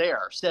I was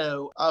there.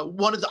 So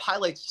one of the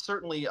highlights,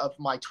 certainly, of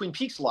my Twin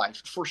Peaks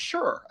life, for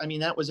sure. I mean,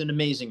 that was an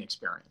amazing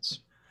experience.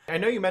 I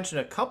know you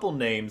mentioned a couple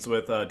names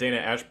with Dana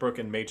Ashbrook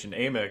and Machen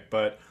Amick,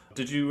 but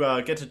did you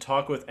get to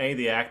talk with any of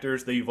the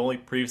actors that you've only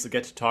previously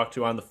get to talk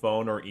to on the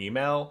phone or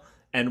email?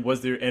 And was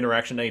their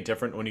interaction any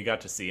different when you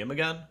got to see him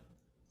again?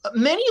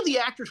 Many of the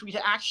actors we'd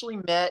actually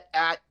met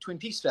at Twin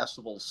Peaks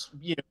festivals,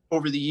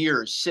 over the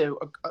years. So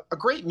a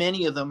great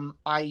many of them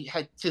I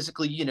had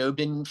physically,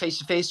 been face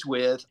to face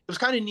with. It was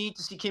kind of neat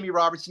to see Kimmy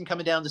Robertson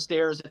coming down the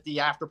stairs at the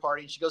after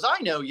party. And she goes,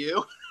 I know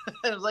you.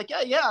 And I was like,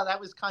 yeah, that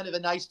was kind of a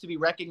nice to be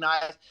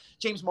recognized.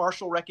 James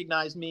Marshall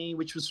recognized me,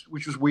 which was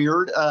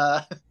weird.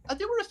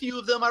 There were a few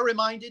of them I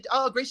reminded.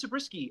 Grace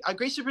Zabriskie.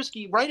 Grace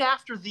Zabriskie, right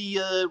after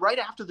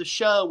the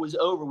show was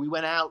over, we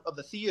went out of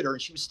the theater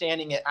and she was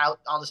standing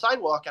out on the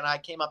sidewalk, and I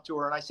came up to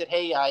her and I said,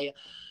 hey, I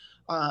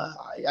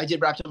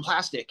did Wrapped in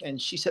Plastic.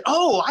 And she said,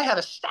 oh, I have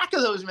a stack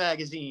of those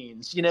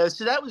magazines,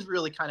 so that was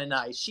really kind of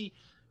nice. She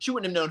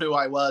wouldn't have known who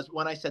I was.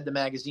 When I said the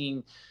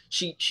magazine,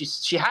 she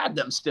had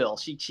them still.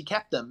 She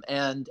kept them.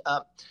 And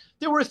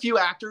there were a few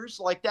actors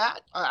like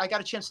that. I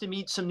got a chance to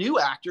meet some new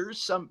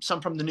actors,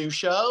 some from the new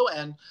show,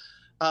 and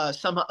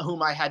some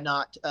whom I had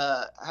not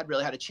had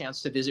really had a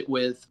chance to visit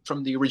with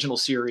from the original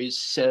series.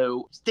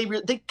 So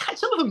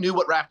some of them knew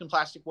what Wrapped in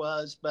Plastic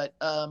was, but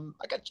I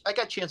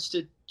got a chance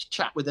to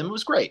chat with them. It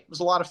was great. It was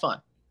a lot of fun.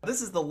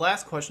 This is the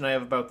last question I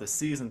have about the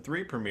season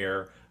 3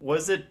 premiere.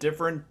 Was it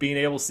different being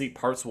able to see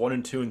parts 1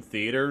 and 2 in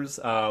theaters?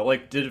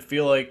 Did it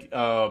feel like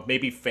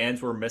maybe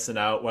fans were missing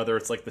out, whether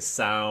it's like the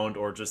sound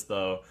or just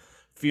the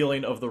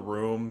feeling of the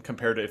room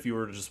compared to if you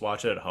were to just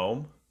watch it at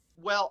home?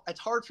 Well, it's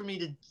hard for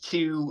me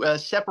to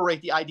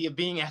separate the idea of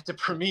being at the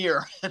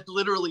premiere and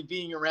literally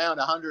being around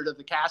 100 of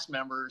the cast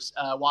members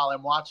while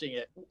I'm watching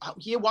it.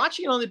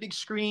 Watching it on the big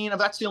screen,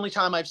 that's the only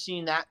time I've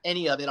seen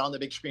any of it on the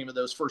big screen of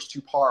those first 2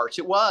 parts.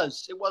 It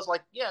was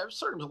like, it was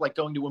sort of like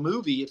going to a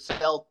movie. It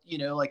felt,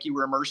 like you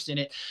were immersed in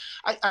it.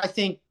 I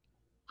think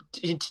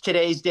in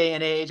today's day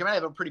and age. I mean, I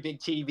have a pretty big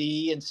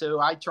TV, and so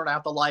I turn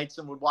out the lights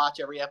and would watch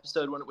every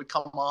episode when it would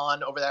come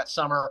on over that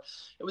summer.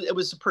 It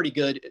was a pretty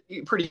good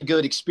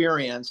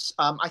experience.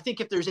 I think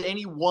if there's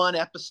any one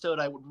episode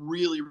I would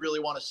really, really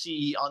want to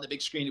see on the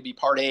big screen, to be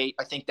Part 8.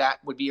 I think that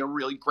would be a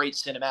really great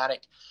cinematic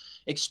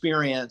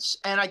experience.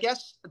 And I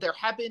guess there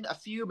have been a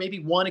few, maybe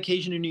one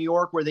occasion in New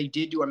York where they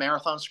did do a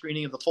marathon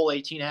screening of the full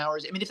 18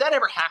 hours. I mean, if that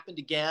ever happened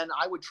again,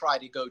 I would try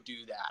to go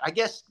do that. I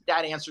guess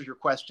that answers your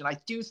question. I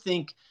do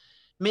think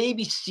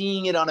maybe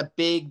seeing it on a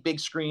big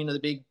screen with a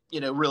big,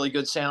 really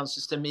good sound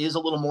system is a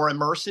little more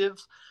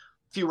immersive,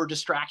 fewer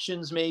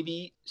distractions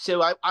maybe.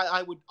 So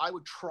I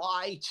would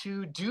try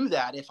to do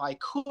that if I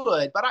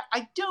could, but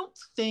I don't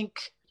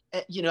think,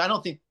 I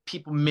don't think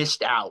people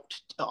missed out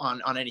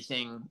on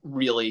anything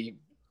really.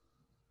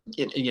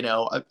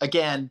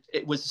 Again,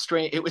 it was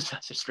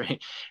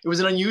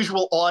an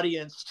unusual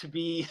audience to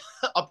be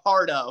a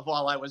part of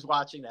while I was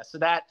watching that. So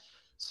that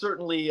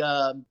certainly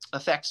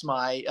affects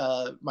my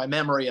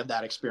memory of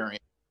that experience.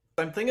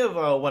 I'm thinking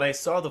of when I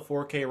saw the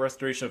 4K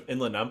restoration of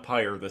Inland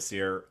Empire this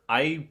year,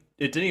 it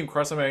didn't even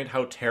cross my mind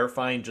how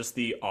terrifying just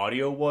the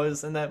audio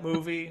was in that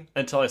movie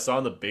until I saw it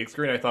on the big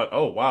screen. I thought,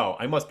 oh wow,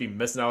 I must be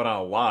missing out on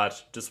a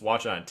lot just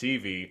watching on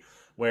TV.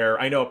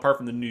 Where I know apart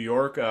from the New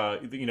York, the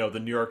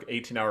New York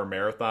 18-hour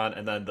marathon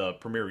and then the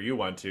premiere you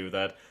went to,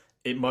 that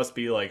it must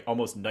be like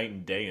almost night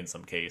and day in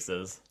some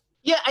cases.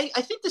 Yeah, I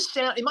think the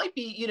sound, it might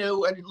be,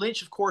 and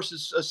Lynch, of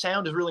course,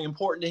 sound is really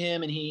important to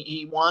him, and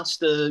he wants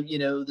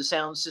the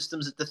sound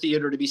systems at the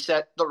theater to be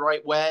set the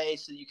right way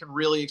so that you can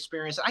really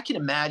experience it. I can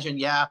imagine,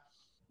 yeah.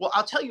 Well,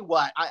 I'll tell you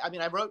what, I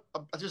mean, I wrote,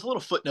 there's a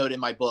little footnote in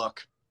my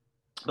book,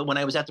 but when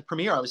I was at the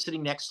premiere, I was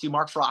sitting next to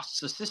Mark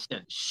Frost's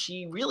assistant.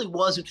 She really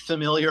wasn't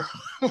familiar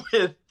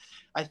with,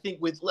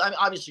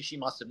 obviously she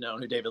must have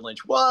known who David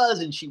Lynch was,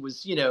 and she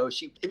was,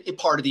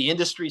 part of the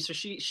industry, so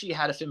she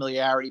had a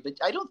familiarity, but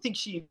I don't think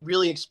she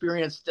really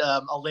experienced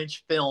a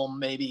Lynch film,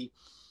 maybe,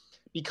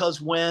 because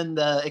when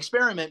the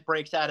experiment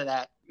breaks out of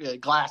that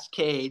glass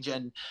cage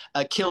and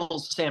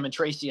kills Sam and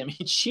Tracy, I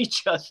mean, she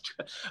just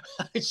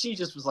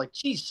was like,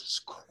 Jesus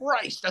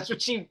Christ,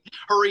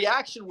 her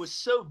reaction was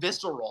so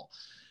visceral.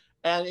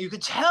 And you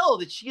could tell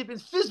that she had been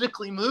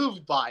physically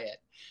moved by it.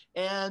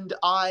 And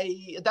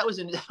that was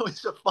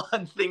a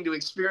fun thing to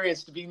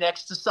experience, to be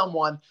next to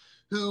someone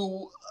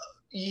who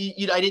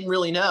I didn't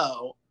really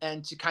know,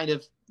 and to kind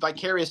of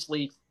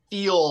vicariously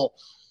feel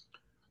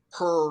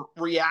her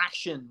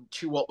reaction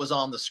to what was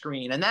on the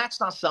screen. And that's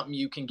not something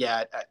you can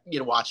get,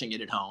 watching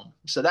it at home.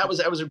 So that was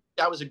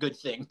a good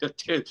thing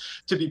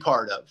to be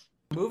part of.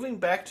 Moving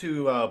back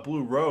to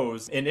Blue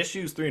Rose, in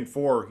issues 3 and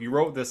 4, you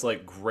wrote this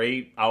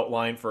great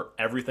outline for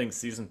everything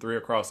season 3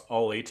 across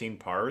all 18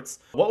 parts.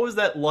 What was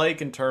that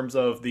like in terms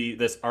of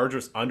this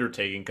arduous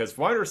undertaking? Because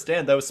from what I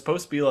understand, that was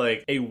supposed to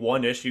be a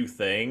one-issue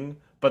thing,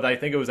 but I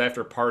think it was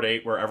after part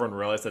 8 where everyone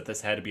realized that this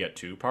had to be a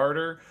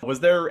two-parter. Was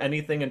there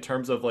anything in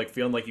terms of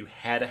feeling like you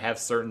had to have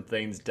certain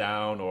things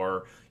down,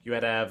 or you had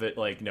to have it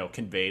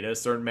conveyed in a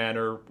certain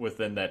manner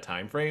within that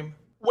time frame?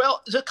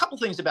 Well, there's a couple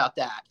things about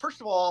that. First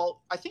of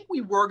all, I think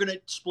we were going to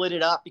split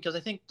it up because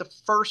I think the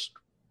first,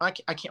 I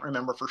can't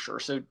remember for sure,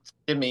 so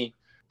forgive me.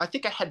 I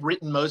think I had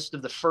written most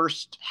of the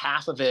first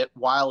half of it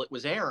while it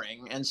was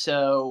airing, and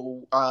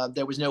so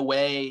there was no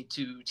way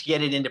to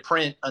get it into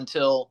print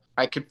until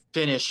I could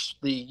finish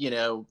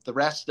the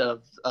rest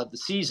of the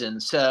season.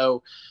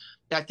 So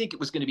I think it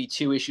was going to be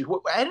 2 issues.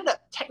 What ended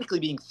up technically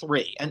being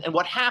 3, and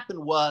what happened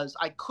was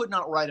I could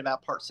not write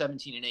about part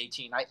 17 and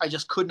 18. I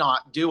just could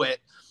not do it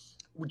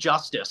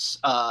justice,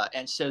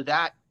 and so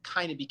that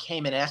kind of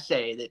became an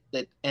essay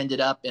that ended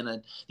up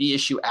in the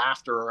issue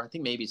after. I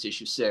think maybe it's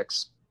issue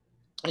 6.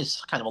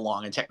 It's kind of a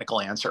long and technical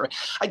answer.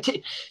 I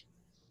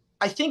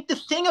think the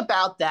thing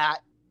about that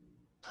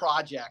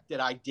project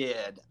that I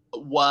did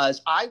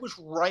was I was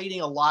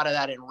writing a lot of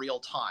that in real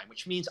time,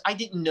 which means I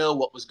didn't know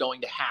what was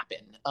going to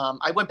happen.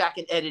 I went back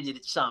and edited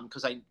it some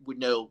because I would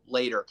know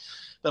later,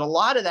 but a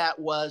lot of that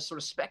was sort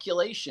of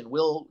speculation.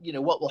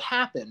 What will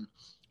happen?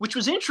 Which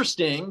was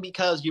interesting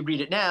because you read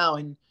it now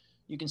and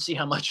you can see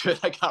how much of it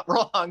I got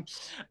wrong.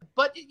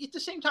 But at the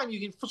same time, you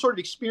can sort of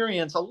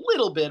experience a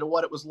little bit of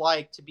what it was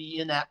like to be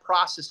in that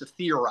process of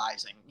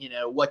theorizing.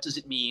 What does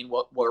it mean?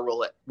 Where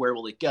will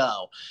it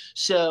go?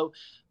 So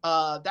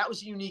that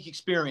was a unique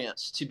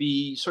experience, to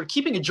be sort of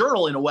keeping a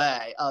journal in a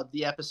way of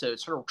the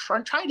episodes, sort of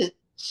trying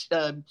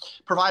to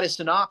provide a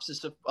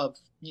synopsis of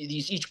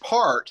each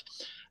part.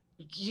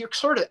 You're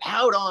sort of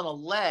out on a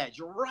ledge.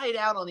 You're right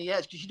out on the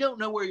edge because you don't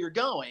know where you're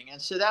going.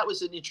 And so that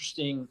was an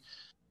interesting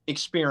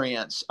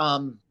experience.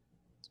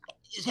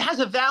 It has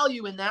a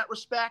value in that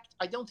respect.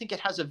 I don't think it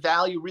has a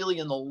value really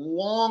in the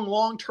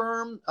long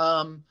term,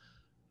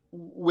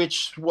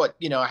 which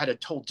I had a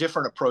total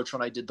different approach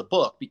when I did the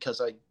book, because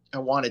I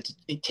wanted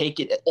to take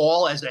it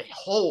all as a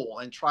whole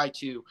and try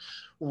to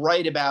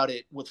write about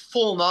it with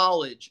full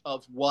knowledge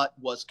of what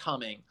was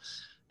coming.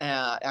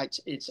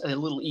 It's a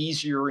little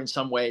easier in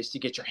some ways to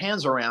get your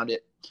hands around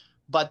it,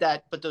 but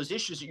those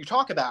issues that you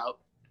talk about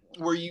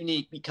were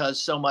unique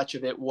because so much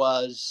of it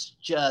was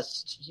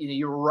just,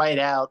 you were right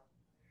out,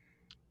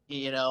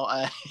 you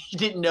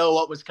didn't know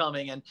what was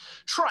coming, and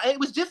it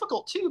was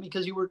difficult too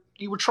because you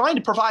were trying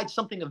to provide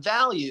something of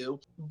value,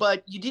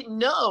 but you didn't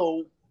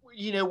know,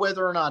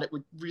 whether or not it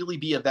would really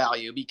be of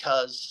value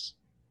because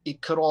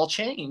it could all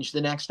change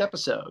the next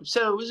episode.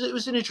 So it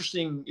was an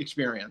interesting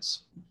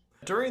experience.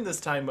 During this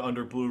time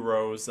under Blue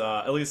Rose,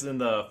 at least in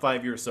the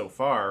 5 years so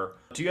far,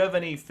 do you have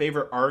any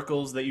favorite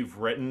articles that you've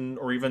written,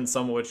 or even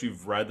some of which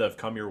you've read that have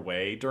come your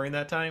way during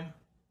that time?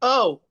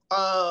 Oh,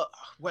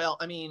 well,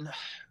 I mean,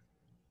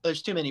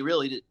 there's too many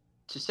really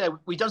to say.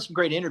 We've done some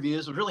great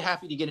interviews. I was really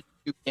happy to get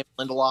into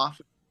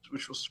Lindelof,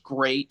 which was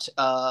great.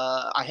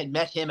 I had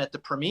met him at the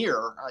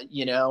premiere,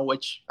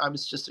 which I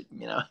was just, it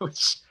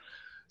was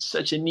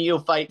such a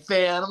neophyte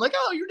fan. I'm like,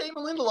 oh, you're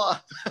Damon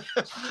Lindelof.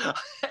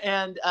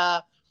 And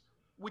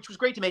which was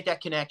great to make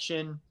that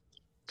connection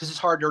because it's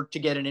harder to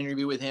get an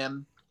interview with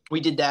him.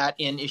 We did that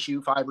in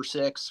issue 5 or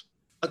 6.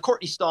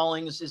 Courtney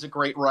Stallings is a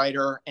great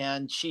writer,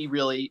 and she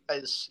really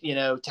is,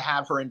 to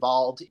have her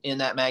involved in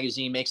that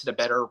magazine makes it a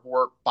better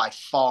work by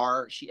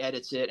far. She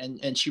edits it,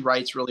 and she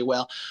writes really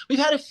well. We've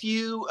had a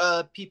few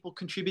people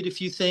contribute a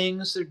few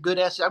things. They're good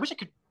essays. I wish I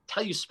could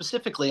tell you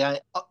specifically.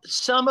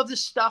 Some of the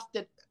stuff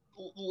that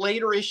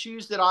later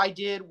issues that I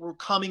did were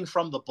coming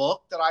from the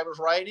book that I was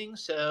writing.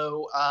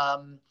 So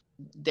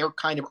they're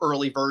kind of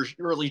early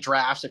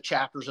drafts of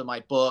chapters of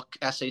my book,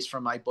 essays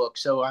from my book.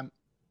 So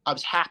I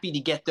was happy to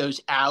get those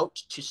out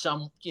to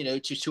some,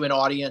 to an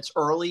audience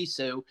early.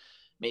 So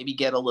maybe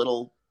get a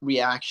little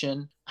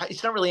reaction.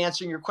 It's not really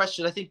answering your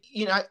question. I think,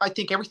 I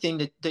think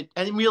everything that,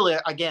 and really,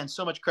 again,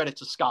 so much credit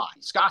to Scott.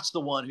 Scott's the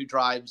one who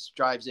drives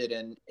it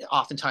and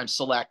oftentimes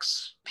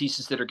selects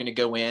pieces that are going to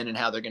go in and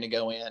how they're going to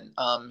go in.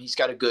 He's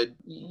got a good,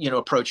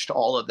 approach to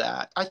all of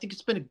that. I think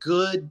it's been a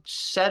good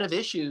set of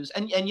issues.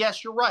 And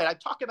yes, you're right. I've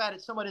talked about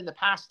it somewhat in the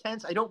past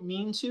tense. I don't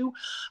mean to.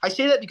 I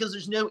say that because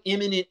there's no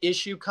imminent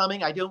issue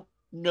coming. I don't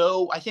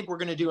know. I think we're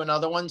going to do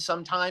another one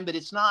sometime, but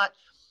it's not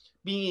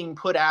being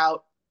put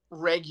out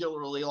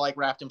regularly like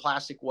Wrapped in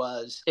Plastic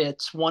was.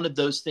 It's one of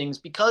those things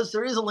because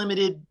there is a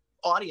limited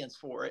audience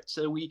for it.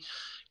 So we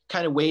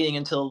kind of waiting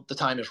until the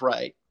time is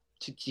right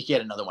to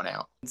get another one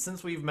out.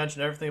 Since we've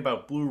mentioned everything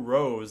about Blue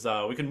Rose,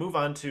 we can move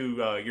on to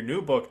your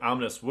new book,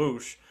 Ominous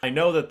Whoosh. I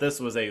know that this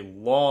was a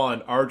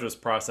long, arduous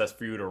process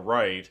for you to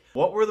write.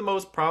 What were the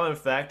most prominent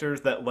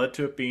factors that led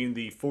to it being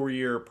the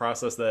 4-year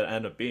process that it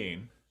ended up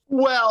being?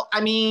 Well,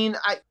 I mean,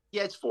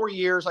 it's 4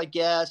 years, I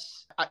guess.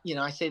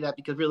 I say that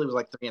because really it was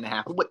like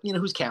 3.5. But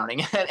who's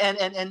counting?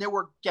 And there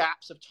were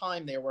gaps of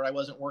time there where I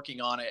wasn't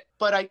working on it.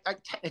 But I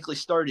technically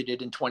started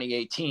it in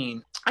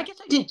 2018. I guess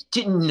I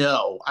didn't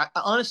know. I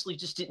honestly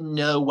just didn't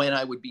know when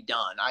I would be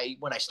done.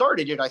 When I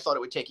started it, I thought it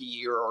would take a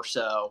year or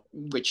so,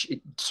 which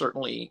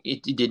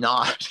it did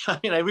not. I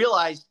mean, I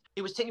realized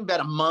it was taking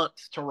about a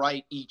month to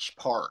write each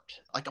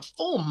part, like a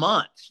full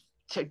month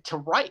to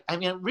write. I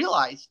mean, I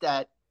realized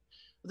that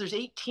there's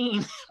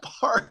 18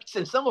 parts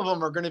and some of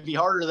them are going to be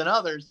harder than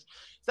others.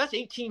 So that's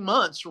 18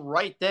 months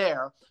right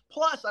there.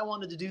 Plus I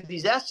wanted to do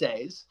these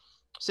essays.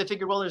 So I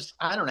figured, well,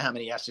 I don't know how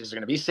many essays are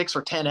going to be, 6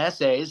 or 10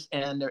 essays.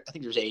 And I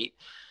think there's 8.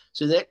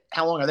 So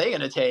how long are they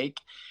going to take?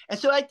 And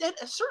so at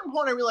a certain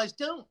point I realized,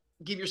 don't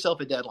give yourself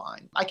a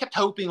deadline. I kept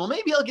hoping, well,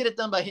 maybe I'll get it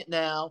done by hit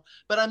now,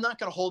 but I'm not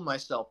going to hold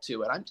myself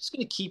to it. I'm just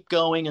going to keep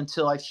going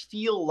until I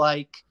feel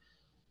like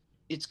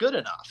it's good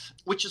enough,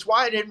 which is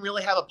why I didn't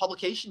really have a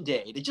publication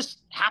date. It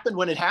just happened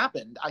when it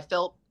happened. I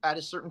felt at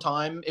a certain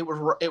time it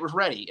was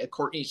ready.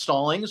 Courtney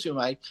Stallings, whom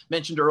I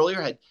mentioned earlier,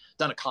 had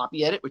done a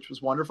copy edit, which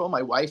was wonderful.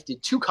 My wife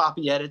did 2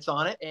 copy edits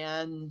on it,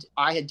 and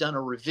I had done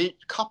a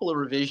couple of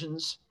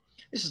revisions.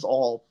 This is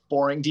all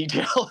boring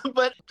detail,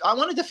 but I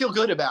wanted to feel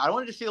good about it. I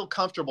wanted to feel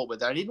comfortable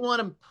with it. I didn't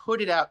want to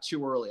put it out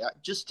too early,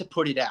 just to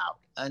put it out.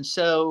 And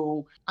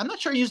so I'm not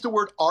sure I used the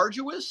word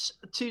arduous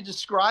to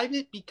describe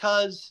it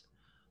because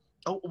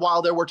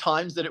while there were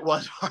times that it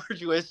was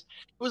arduous,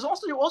 it was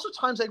also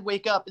times I'd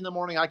wake up in the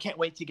morning. I can't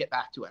wait to get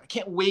back to it. I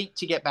can't wait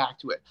to get back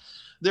to it.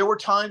 There were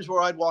times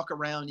where I'd walk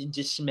around in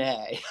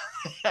dismay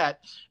at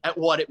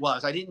what it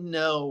was. I didn't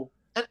know.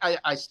 And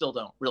I still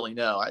don't really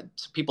know.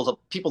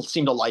 People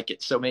seem to like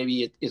it, so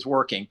maybe it is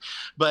working.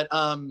 But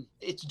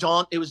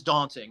it was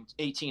daunting.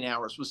 18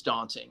 hours was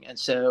daunting, and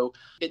so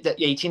that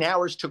 18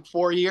 hours took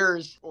 4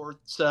 years or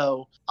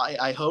so.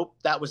 I hope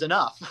that was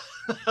enough.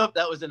 I hope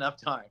that was enough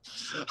time.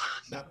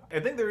 Now, I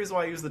think the reason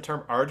why I use the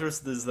term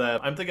arduous is that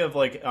I'm thinking of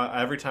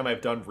every time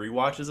I've done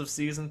rewatches of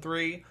season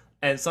 3.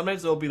 And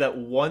sometimes there'll be that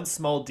one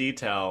small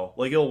detail,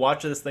 like you'll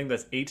watch this thing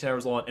that's 18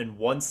 hours long and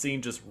one scene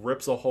just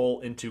rips a hole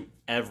into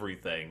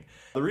everything.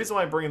 The reason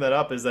why I'm bringing that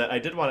up is that I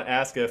did want to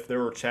ask if there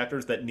were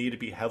chapters that need to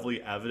be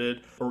heavily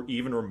edited or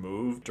even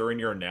removed during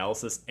your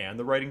analysis and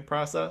the writing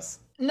process.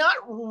 Not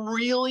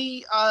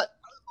really.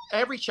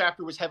 Every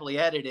chapter was heavily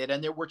edited,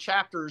 and there were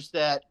chapters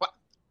that...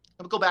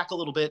 I'll go back a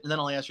little bit and then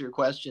I'll answer your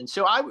question.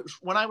 So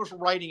when I was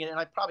writing it, and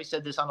I probably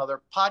said this on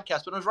other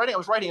podcasts, but I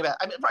was writing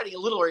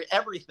literally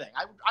everything.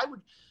 I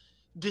would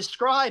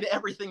describe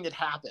everything that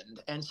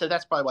happened. And so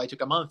that's probably why it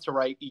took a month to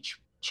write each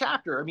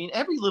chapter, I mean,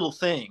 every little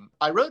thing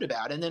I wrote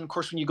about. And then, of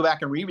course, when you go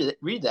back and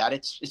read that,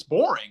 it's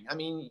boring. I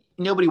mean,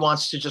 nobody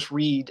wants to just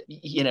read,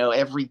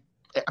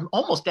 I'm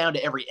almost down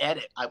to every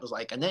edit. I was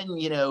like, and then,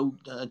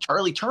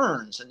 Charlie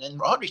turns and then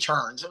Audrey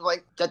turns. And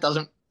like, that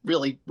doesn't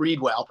really read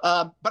well.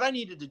 But I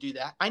needed to do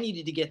that. I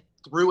needed to get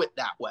through it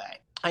that way.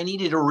 I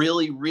needed to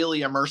really,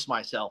 really immerse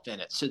myself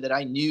in it so that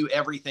I knew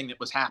everything that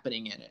was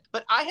happening in it.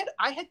 But I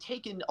had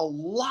taken a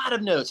lot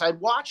of notes. I'd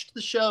watched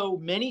the show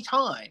many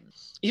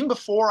times. Even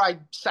before I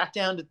sat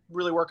down to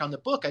really work on the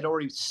book, I'd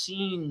already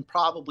seen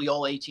probably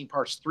all 18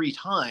 parts 3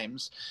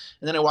 times.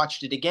 And then I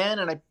watched it again,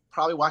 and I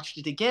probably watched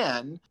it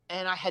again.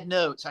 And I had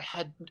notes. I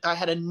had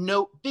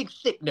a big,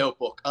 thick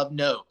notebook of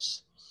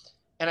notes.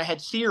 And I had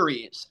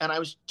theories, and I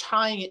was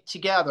tying it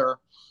together.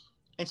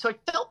 And so I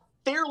felt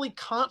fairly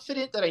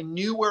confident that I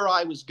knew where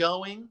I was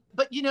going.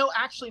 But,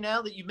 actually,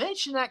 now that you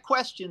mentioned that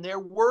question, there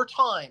were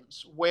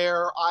times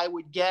where I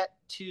would get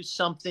to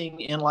something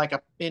in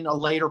a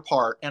later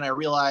part, and I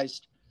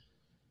realized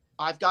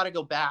I've got to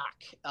go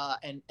back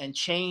and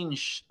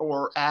change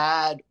or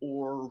add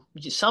or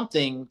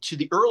something to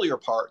the earlier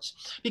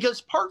parts,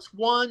 because parts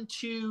 1,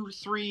 2,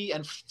 3,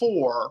 and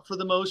 4, for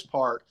the most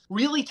part,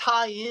 really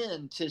tie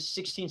in to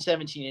 16,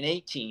 17, and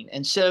 18.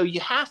 And so you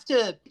have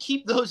to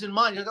keep those in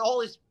mind. All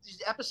these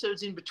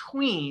episodes in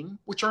between,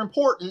 which are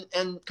important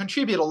and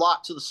contribute a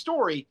lot to the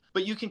story,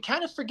 but you can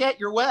kind of forget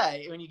your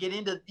way when you get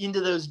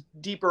into those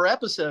deeper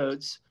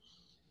episodes,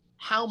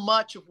 how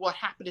much of what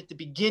happened at the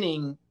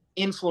beginning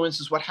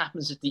influences what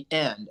happens at the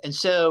end. And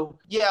so,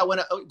 when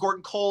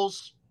Gordon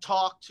Cole's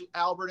talked to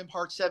Albert in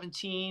part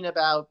 17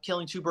 about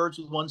killing 2 birds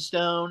with 1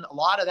 stone, a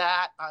lot of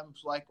that, I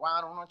was like,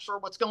 wow, I'm not sure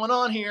what's going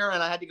on here.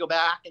 And I had to go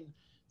back and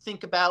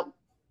think about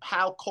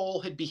how Cole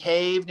had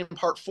behaved in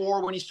part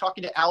 4 when he's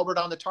talking to Albert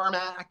on the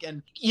tarmac,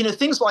 and,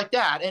 things like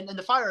that. And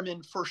the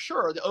firemen, for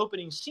sure, the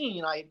opening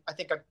scene, I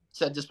think I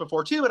said this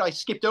before too, but I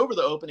skipped over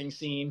the opening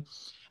scene,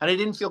 and I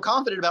didn't feel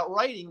confident about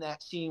writing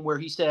that scene where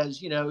he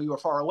says, you are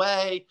far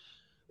away.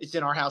 It's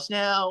in our house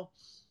now.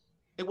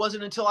 It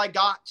wasn't until I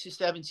got to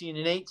 17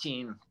 and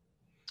 18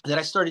 that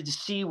I started to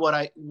see what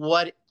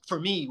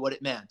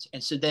it meant.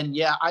 And so then,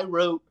 I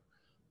wrote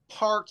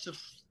parts of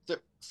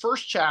the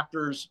first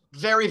chapters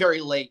very,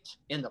 very late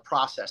in the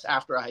process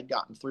after I had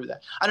gotten through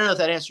that. I don't know if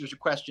that answers your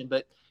question,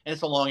 and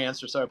it's a long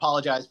answer, so I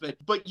apologize.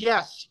 But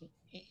yes,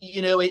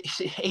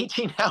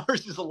 18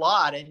 hours is a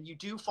lot, and you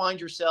do find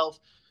yourself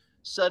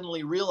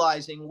suddenly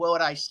realizing, well,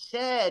 what I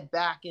said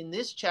back in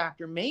this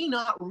chapter may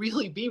not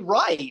really be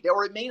right,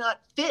 or it may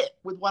not fit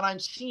with what I'm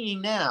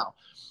seeing now.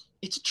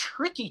 It's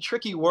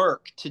tricky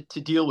work to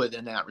deal with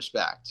in that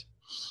respect.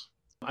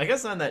 I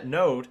guess on that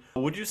note,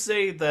 would you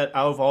say that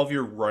out of all of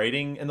your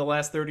writing in the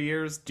last 30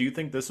 years, do you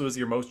think this was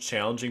your most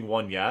challenging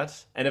one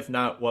yet? And if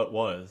not, what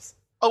was?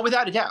 Oh,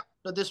 without a doubt.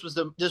 This was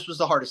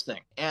the hardest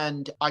thing.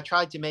 And I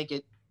tried to make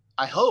it,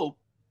 I hope,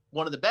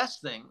 one of the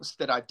best things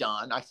that I've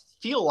done. I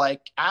feel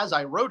like as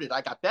I wrote it,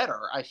 I got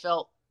better. I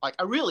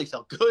really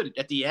felt good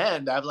at the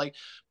end. I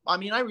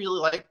really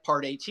like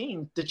part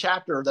 18, the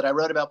chapter that I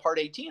wrote about part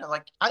 18. I'm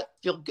like, I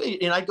feel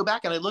good. And I go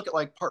back and I look at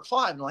part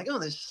 5 and I'm like, oh,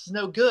 this is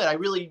no good. I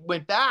really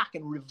went back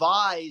and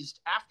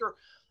revised after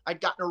I'd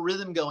gotten a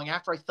rhythm going,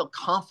 after I felt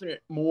confident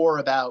more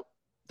about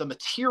the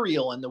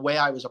material and the way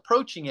I was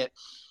approaching it.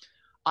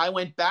 I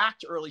went back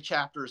to early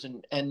chapters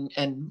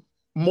and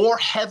more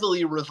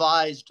heavily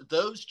revised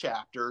those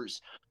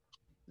chapters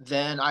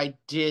than I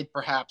did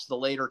perhaps the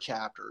later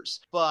chapters.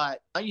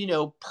 But,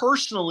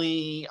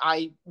 personally,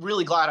 I'm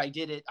really glad I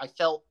did it. I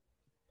felt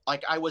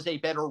like I was a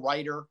better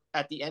writer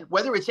at the end.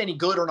 Whether it's any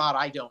good or not,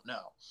 I don't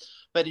know.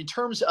 But in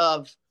terms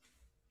of,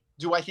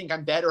 do I think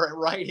I'm better at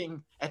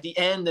writing at the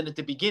end than at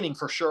the beginning?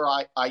 For sure,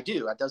 I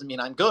do. That doesn't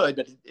mean I'm good,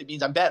 but it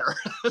means I'm better.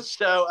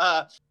 So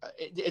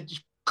it's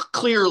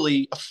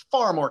clearly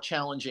far more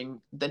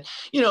challenging than,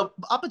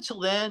 up until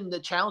then, the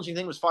challenging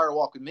thing was Fire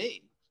Walk with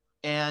Me.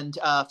 And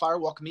Fire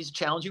Walk with Me is a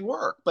challenging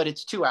work, but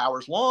it's 2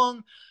 hours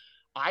long.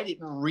 I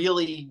didn't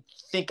really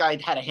think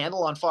I'd had a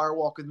handle on Fire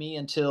Walk with Me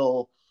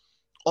until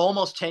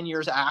almost 10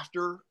 years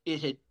after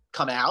it had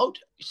come out.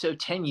 So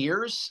 10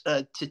 years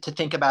to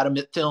think about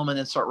a film and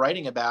then start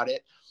writing about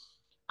it.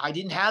 I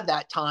didn't have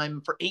that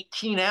time for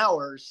 18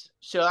 hours.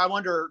 So I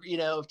wonder,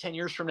 if 10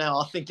 years from now,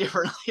 I'll think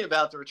differently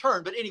about The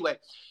Return. But anyway,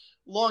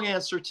 long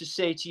answer to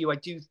say to you, I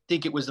do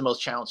think it was the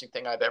most challenging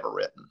thing I've ever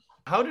written.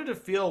 How did it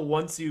feel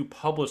once you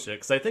publish it?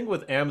 Because I think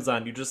with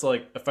Amazon, you just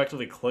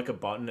effectively click a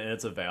button and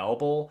it's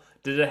available.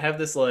 Did it have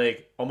this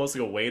almost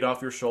like a weight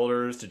off your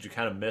shoulders? Did you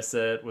kind of miss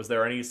it? Was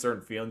there any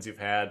certain feelings you've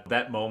had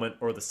that moment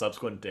or the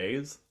subsequent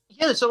days?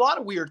 Yeah, there's a lot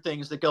of weird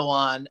things that go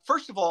on.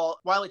 First of all,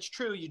 while it's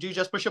true, you do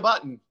just push a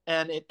button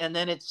and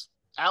then it's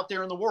out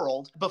there in the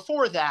world.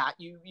 Before that,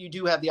 you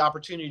do have the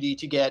opportunity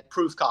to get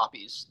proof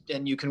copies,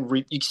 and you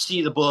can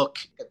see the book.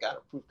 I've got a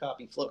proof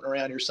copy floating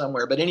around here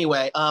somewhere. But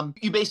anyway,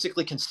 you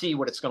basically can see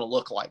what it's going to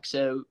look like.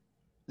 So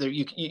there,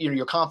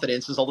 your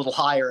confidence is a little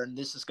higher, and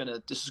this is going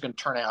to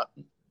turn out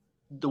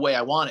the way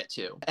I want it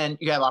to. And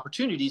you have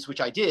opportunities, which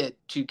I did,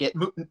 to get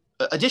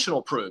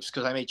additional proofs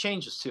because I made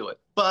changes to it.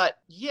 But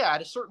yeah,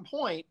 at a certain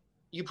point,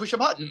 you push a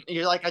button.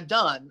 You're like, I'm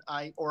done.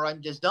 Or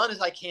I'm as done as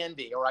I can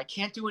be, or I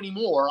can't do any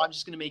more. I'm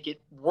just going to make it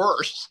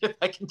worse if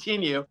I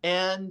continue.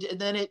 And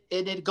then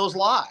it goes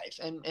live,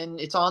 and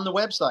it's on the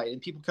website,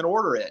 and people can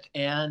order it.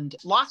 And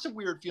lots of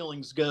weird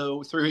feelings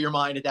go through your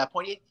mind at that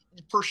point.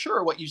 For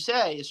sure, what you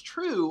say is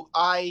true.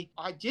 I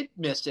did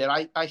miss it.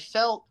 I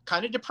felt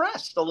kind of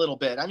depressed a little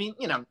bit. I mean,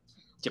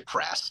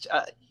 depressed.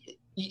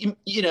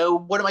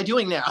 What am I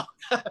doing now?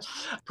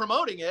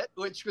 Promoting it,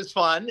 which was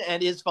fun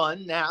and is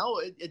fun now.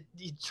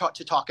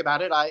 To talk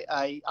about it,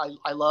 I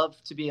love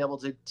to be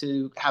able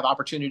to have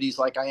opportunities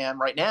like I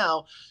am right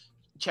now,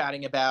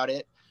 chatting about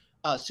it.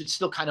 So it's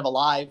still kind of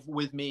alive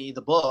with me,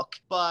 the book.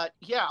 But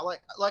yeah,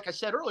 like I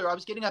said earlier, I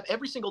was getting up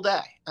every single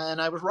day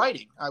and I was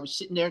writing. I was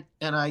sitting there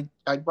and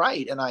I'd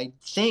write and I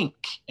think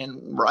and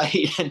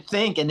write and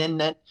think, and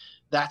then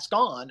that's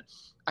gone.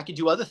 I could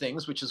do other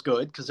things, which is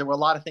good because there were a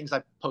lot of things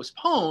I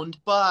postponed.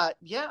 But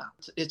yeah,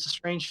 it's a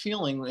strange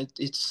feeling.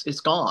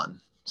 It's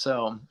gone.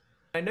 So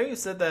I know you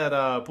said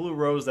that Blue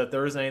Rose, that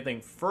there isn't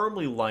anything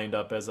firmly lined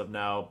up as of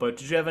now, but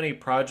did you have any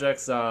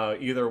projects,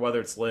 either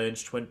whether it's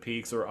Lynch, Twin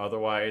Peaks, or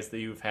otherwise, that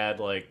you've had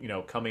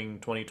coming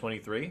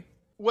 2023?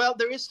 Well,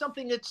 there is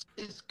something it's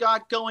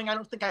got going. I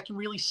don't think I can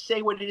really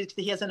say what it is.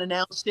 He hasn't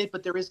announced it,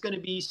 but there is going to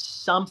be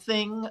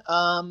something,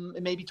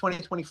 maybe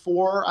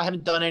 2024. I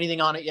haven't done anything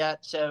on it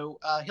yet, so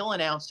he'll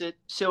announce it.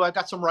 So I've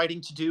got some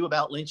writing to do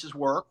about Lynch's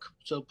work,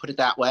 so put it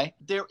that way.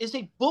 There is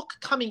a book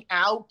coming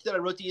out that I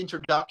wrote the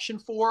introduction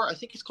for. I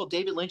think it's called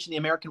David Lynch in the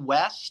American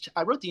West.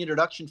 I wrote the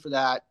introduction for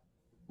that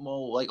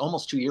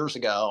almost 2 years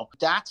ago.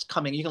 That's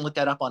coming. You can look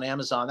that up on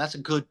Amazon. That's a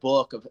good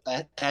book of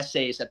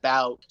essays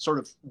about sort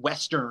of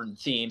Western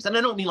themes. And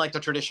I don't mean like the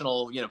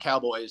traditional,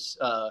 cowboys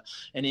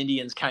and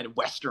Indians kind of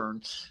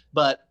Western,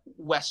 but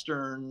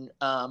Western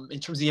in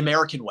terms of the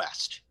American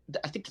West.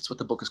 I think that's what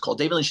the book is called,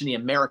 David Lynch in the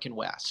American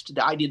West,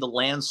 the idea of the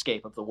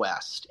landscape of the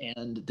West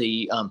and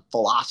the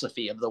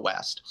philosophy of the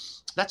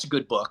West. That's a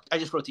good book. I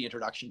just wrote the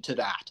introduction to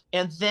that.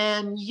 And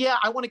then,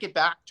 I want to get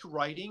back to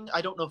writing. I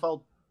don't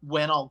know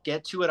when I'll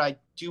get to it. I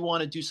do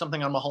want to do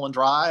something on Mulholland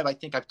Drive. I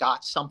think I've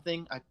got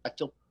something. I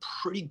feel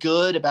pretty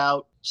good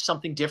about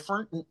something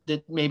different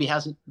that maybe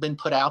hasn't been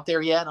put out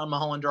there yet on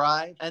Mulholland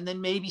Drive. And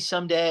then maybe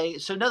someday,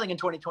 so nothing in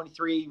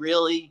 2023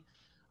 really.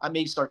 I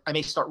may start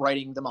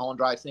writing the Mulholland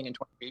Drive thing in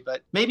 2023,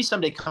 but maybe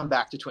someday come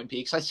back to Twin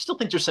Peaks. I still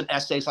think there's some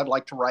essays I'd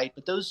like to write,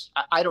 but those,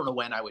 I don't know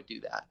when I would do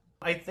that.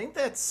 I think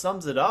that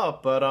sums it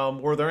up, but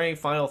were there any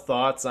final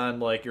thoughts on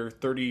your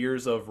 30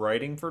 years of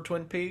writing for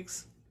Twin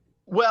Peaks?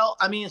 Well,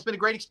 I mean, it's been a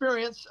great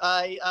experience.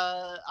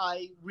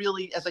 I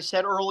really, as I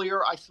said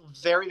earlier, I feel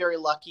very, very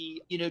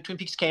lucky. Twin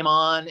Peaks came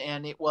on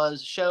and it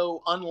was a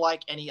show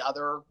unlike any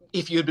other.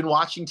 If you had been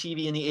watching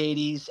TV in the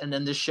 80s and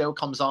then this show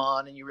comes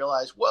on and you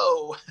realize,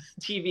 whoa,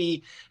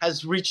 TV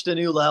has reached a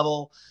new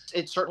level.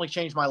 It certainly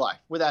changed my life,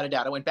 without a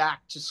doubt. I went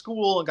back to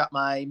school and got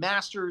my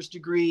master's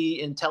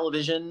degree in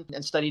television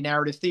and studied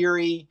narrative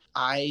theory.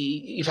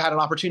 I've had an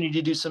opportunity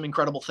to do some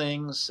incredible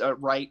things,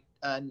 write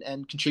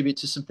and contribute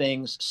to some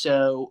things.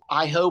 So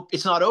I hope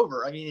it's not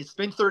over. I mean, it's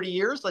been 30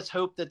 years. Let's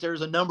hope that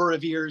there's a number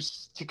of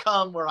years to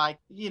come where I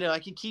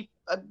can keep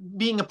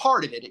being a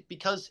part of it,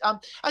 because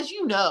as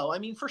you know, I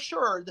mean, for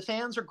sure, the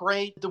fans are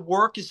great. The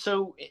work is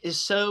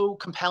so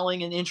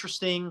compelling and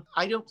interesting.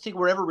 I don't think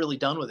we're ever really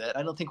done with it.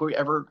 I don't think we're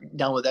ever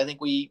done with it. I think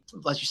we,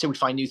 as you say, we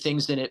find new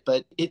things in it,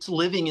 but it's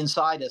living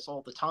inside us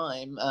all the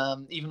time.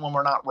 Even when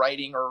we're not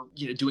writing or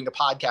doing a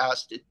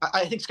podcast.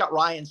 I think Scott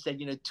Ryan said,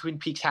 Twin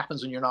Peaks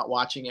happens when you're not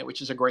watching it,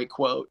 which is a great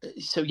quote.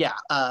 So yeah,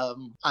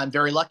 I'm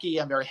very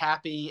lucky. I'm very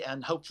happy,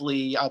 and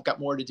hopefully I've got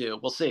more to do.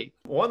 We'll see.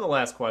 One of the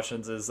last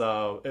questions is,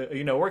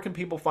 where can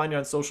people find you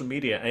on social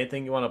media?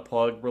 Anything you want to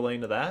plug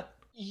relating to that?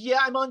 Yeah,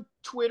 I'm on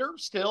Twitter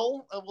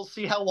still. We'll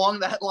see how long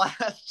that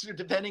lasts,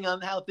 depending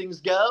on how things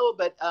go.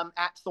 But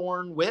at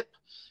Thorne Whip,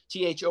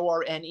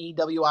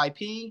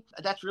 THORNEWIP.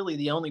 That's really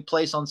the only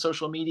place on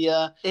social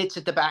media. It's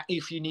at the back.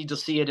 If you need to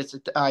see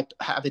it, I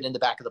have it in the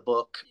back of the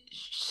book.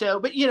 So,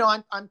 but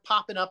I'm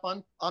popping up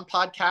on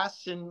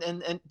podcasts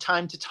and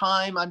time to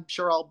time. I'm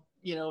sure I'll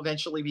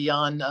eventually be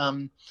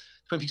on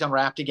Twin Peaks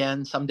Unwrapped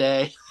again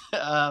someday.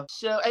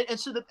 So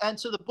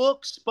the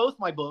books, both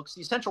my books,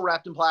 The Essential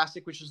Wrapped in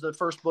Plastic, which is the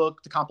first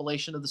book, the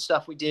compilation of the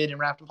stuff we did in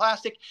Wrapped in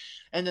Plastic,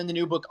 and then the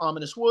new book,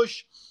 Ominous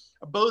Whoosh,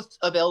 are both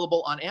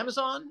available on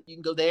Amazon. You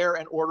can go there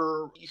and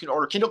order. You can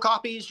order Kindle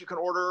copies. You can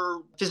order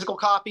physical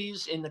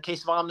copies. In the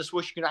case of Ominous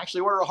Whoosh, you can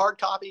actually order a hard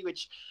copy,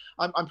 which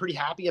I'm pretty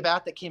happy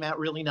about. That came out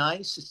really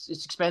nice.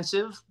 It's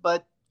expensive,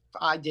 but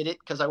I did it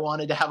because I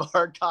wanted to have a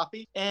hard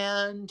copy.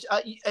 And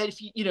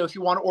if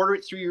you want to order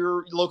it through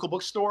your local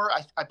bookstore,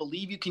 I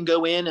believe you can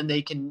go in and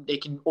they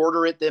can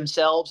order it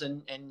themselves,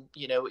 and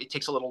it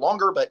takes a little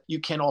longer, but you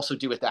can also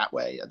do it that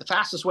way. The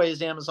fastest way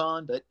is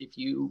Amazon, but if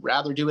you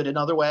rather do it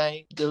another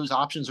way, those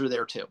options are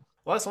there too.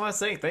 Well, I just want to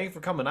say thank you for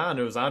coming on.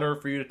 It was an honor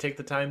for you to take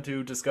the time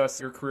to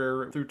discuss your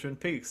career through Twin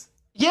Peaks.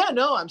 Yeah,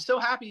 no, I'm so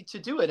happy to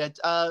do it.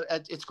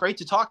 It's great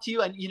to talk to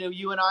you. And,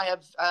 you and I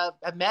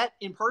have met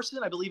in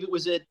person. I believe it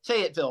was at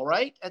Fayetteville,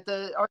 right?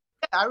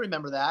 I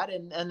remember that,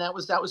 and that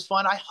was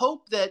fun. I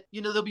hope that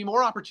there'll be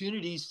more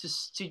opportunities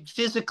to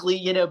physically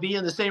be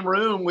in the same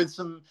room with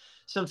some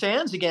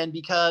fans again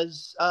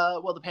because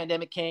well, the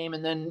pandemic came,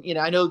 and then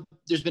I know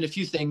there's been a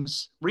few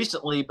things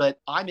recently, but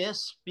I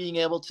miss being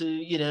able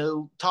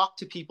to talk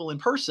to people in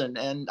person,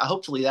 and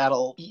hopefully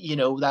that'll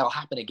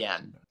happen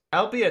again.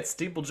 I'll be at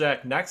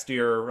Steeplejack next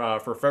year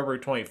for February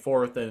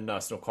 24th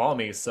in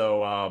Snoqualmie.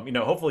 So,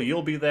 hopefully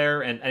you'll be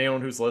there, and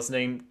anyone who's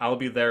listening, I'll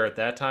be there at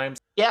that time.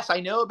 Yes,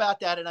 I know about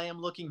that, and I am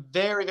looking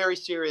very, very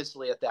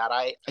seriously at that.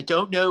 I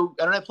don't know.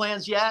 I don't have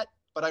plans yet,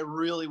 but I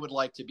really would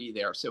like to be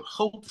there. So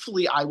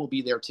hopefully I will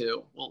be there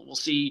too. We'll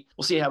see.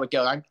 We'll see how it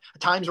goes.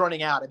 Time's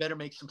running out. I better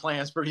make some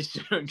plans pretty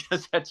soon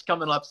because that's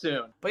coming up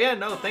soon. But yeah,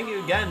 no, thank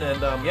you again, and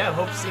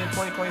hope to see you in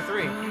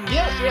 2023.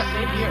 Yes,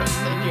 same here.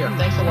 Same here.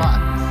 Thanks a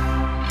lot.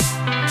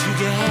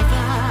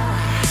 together.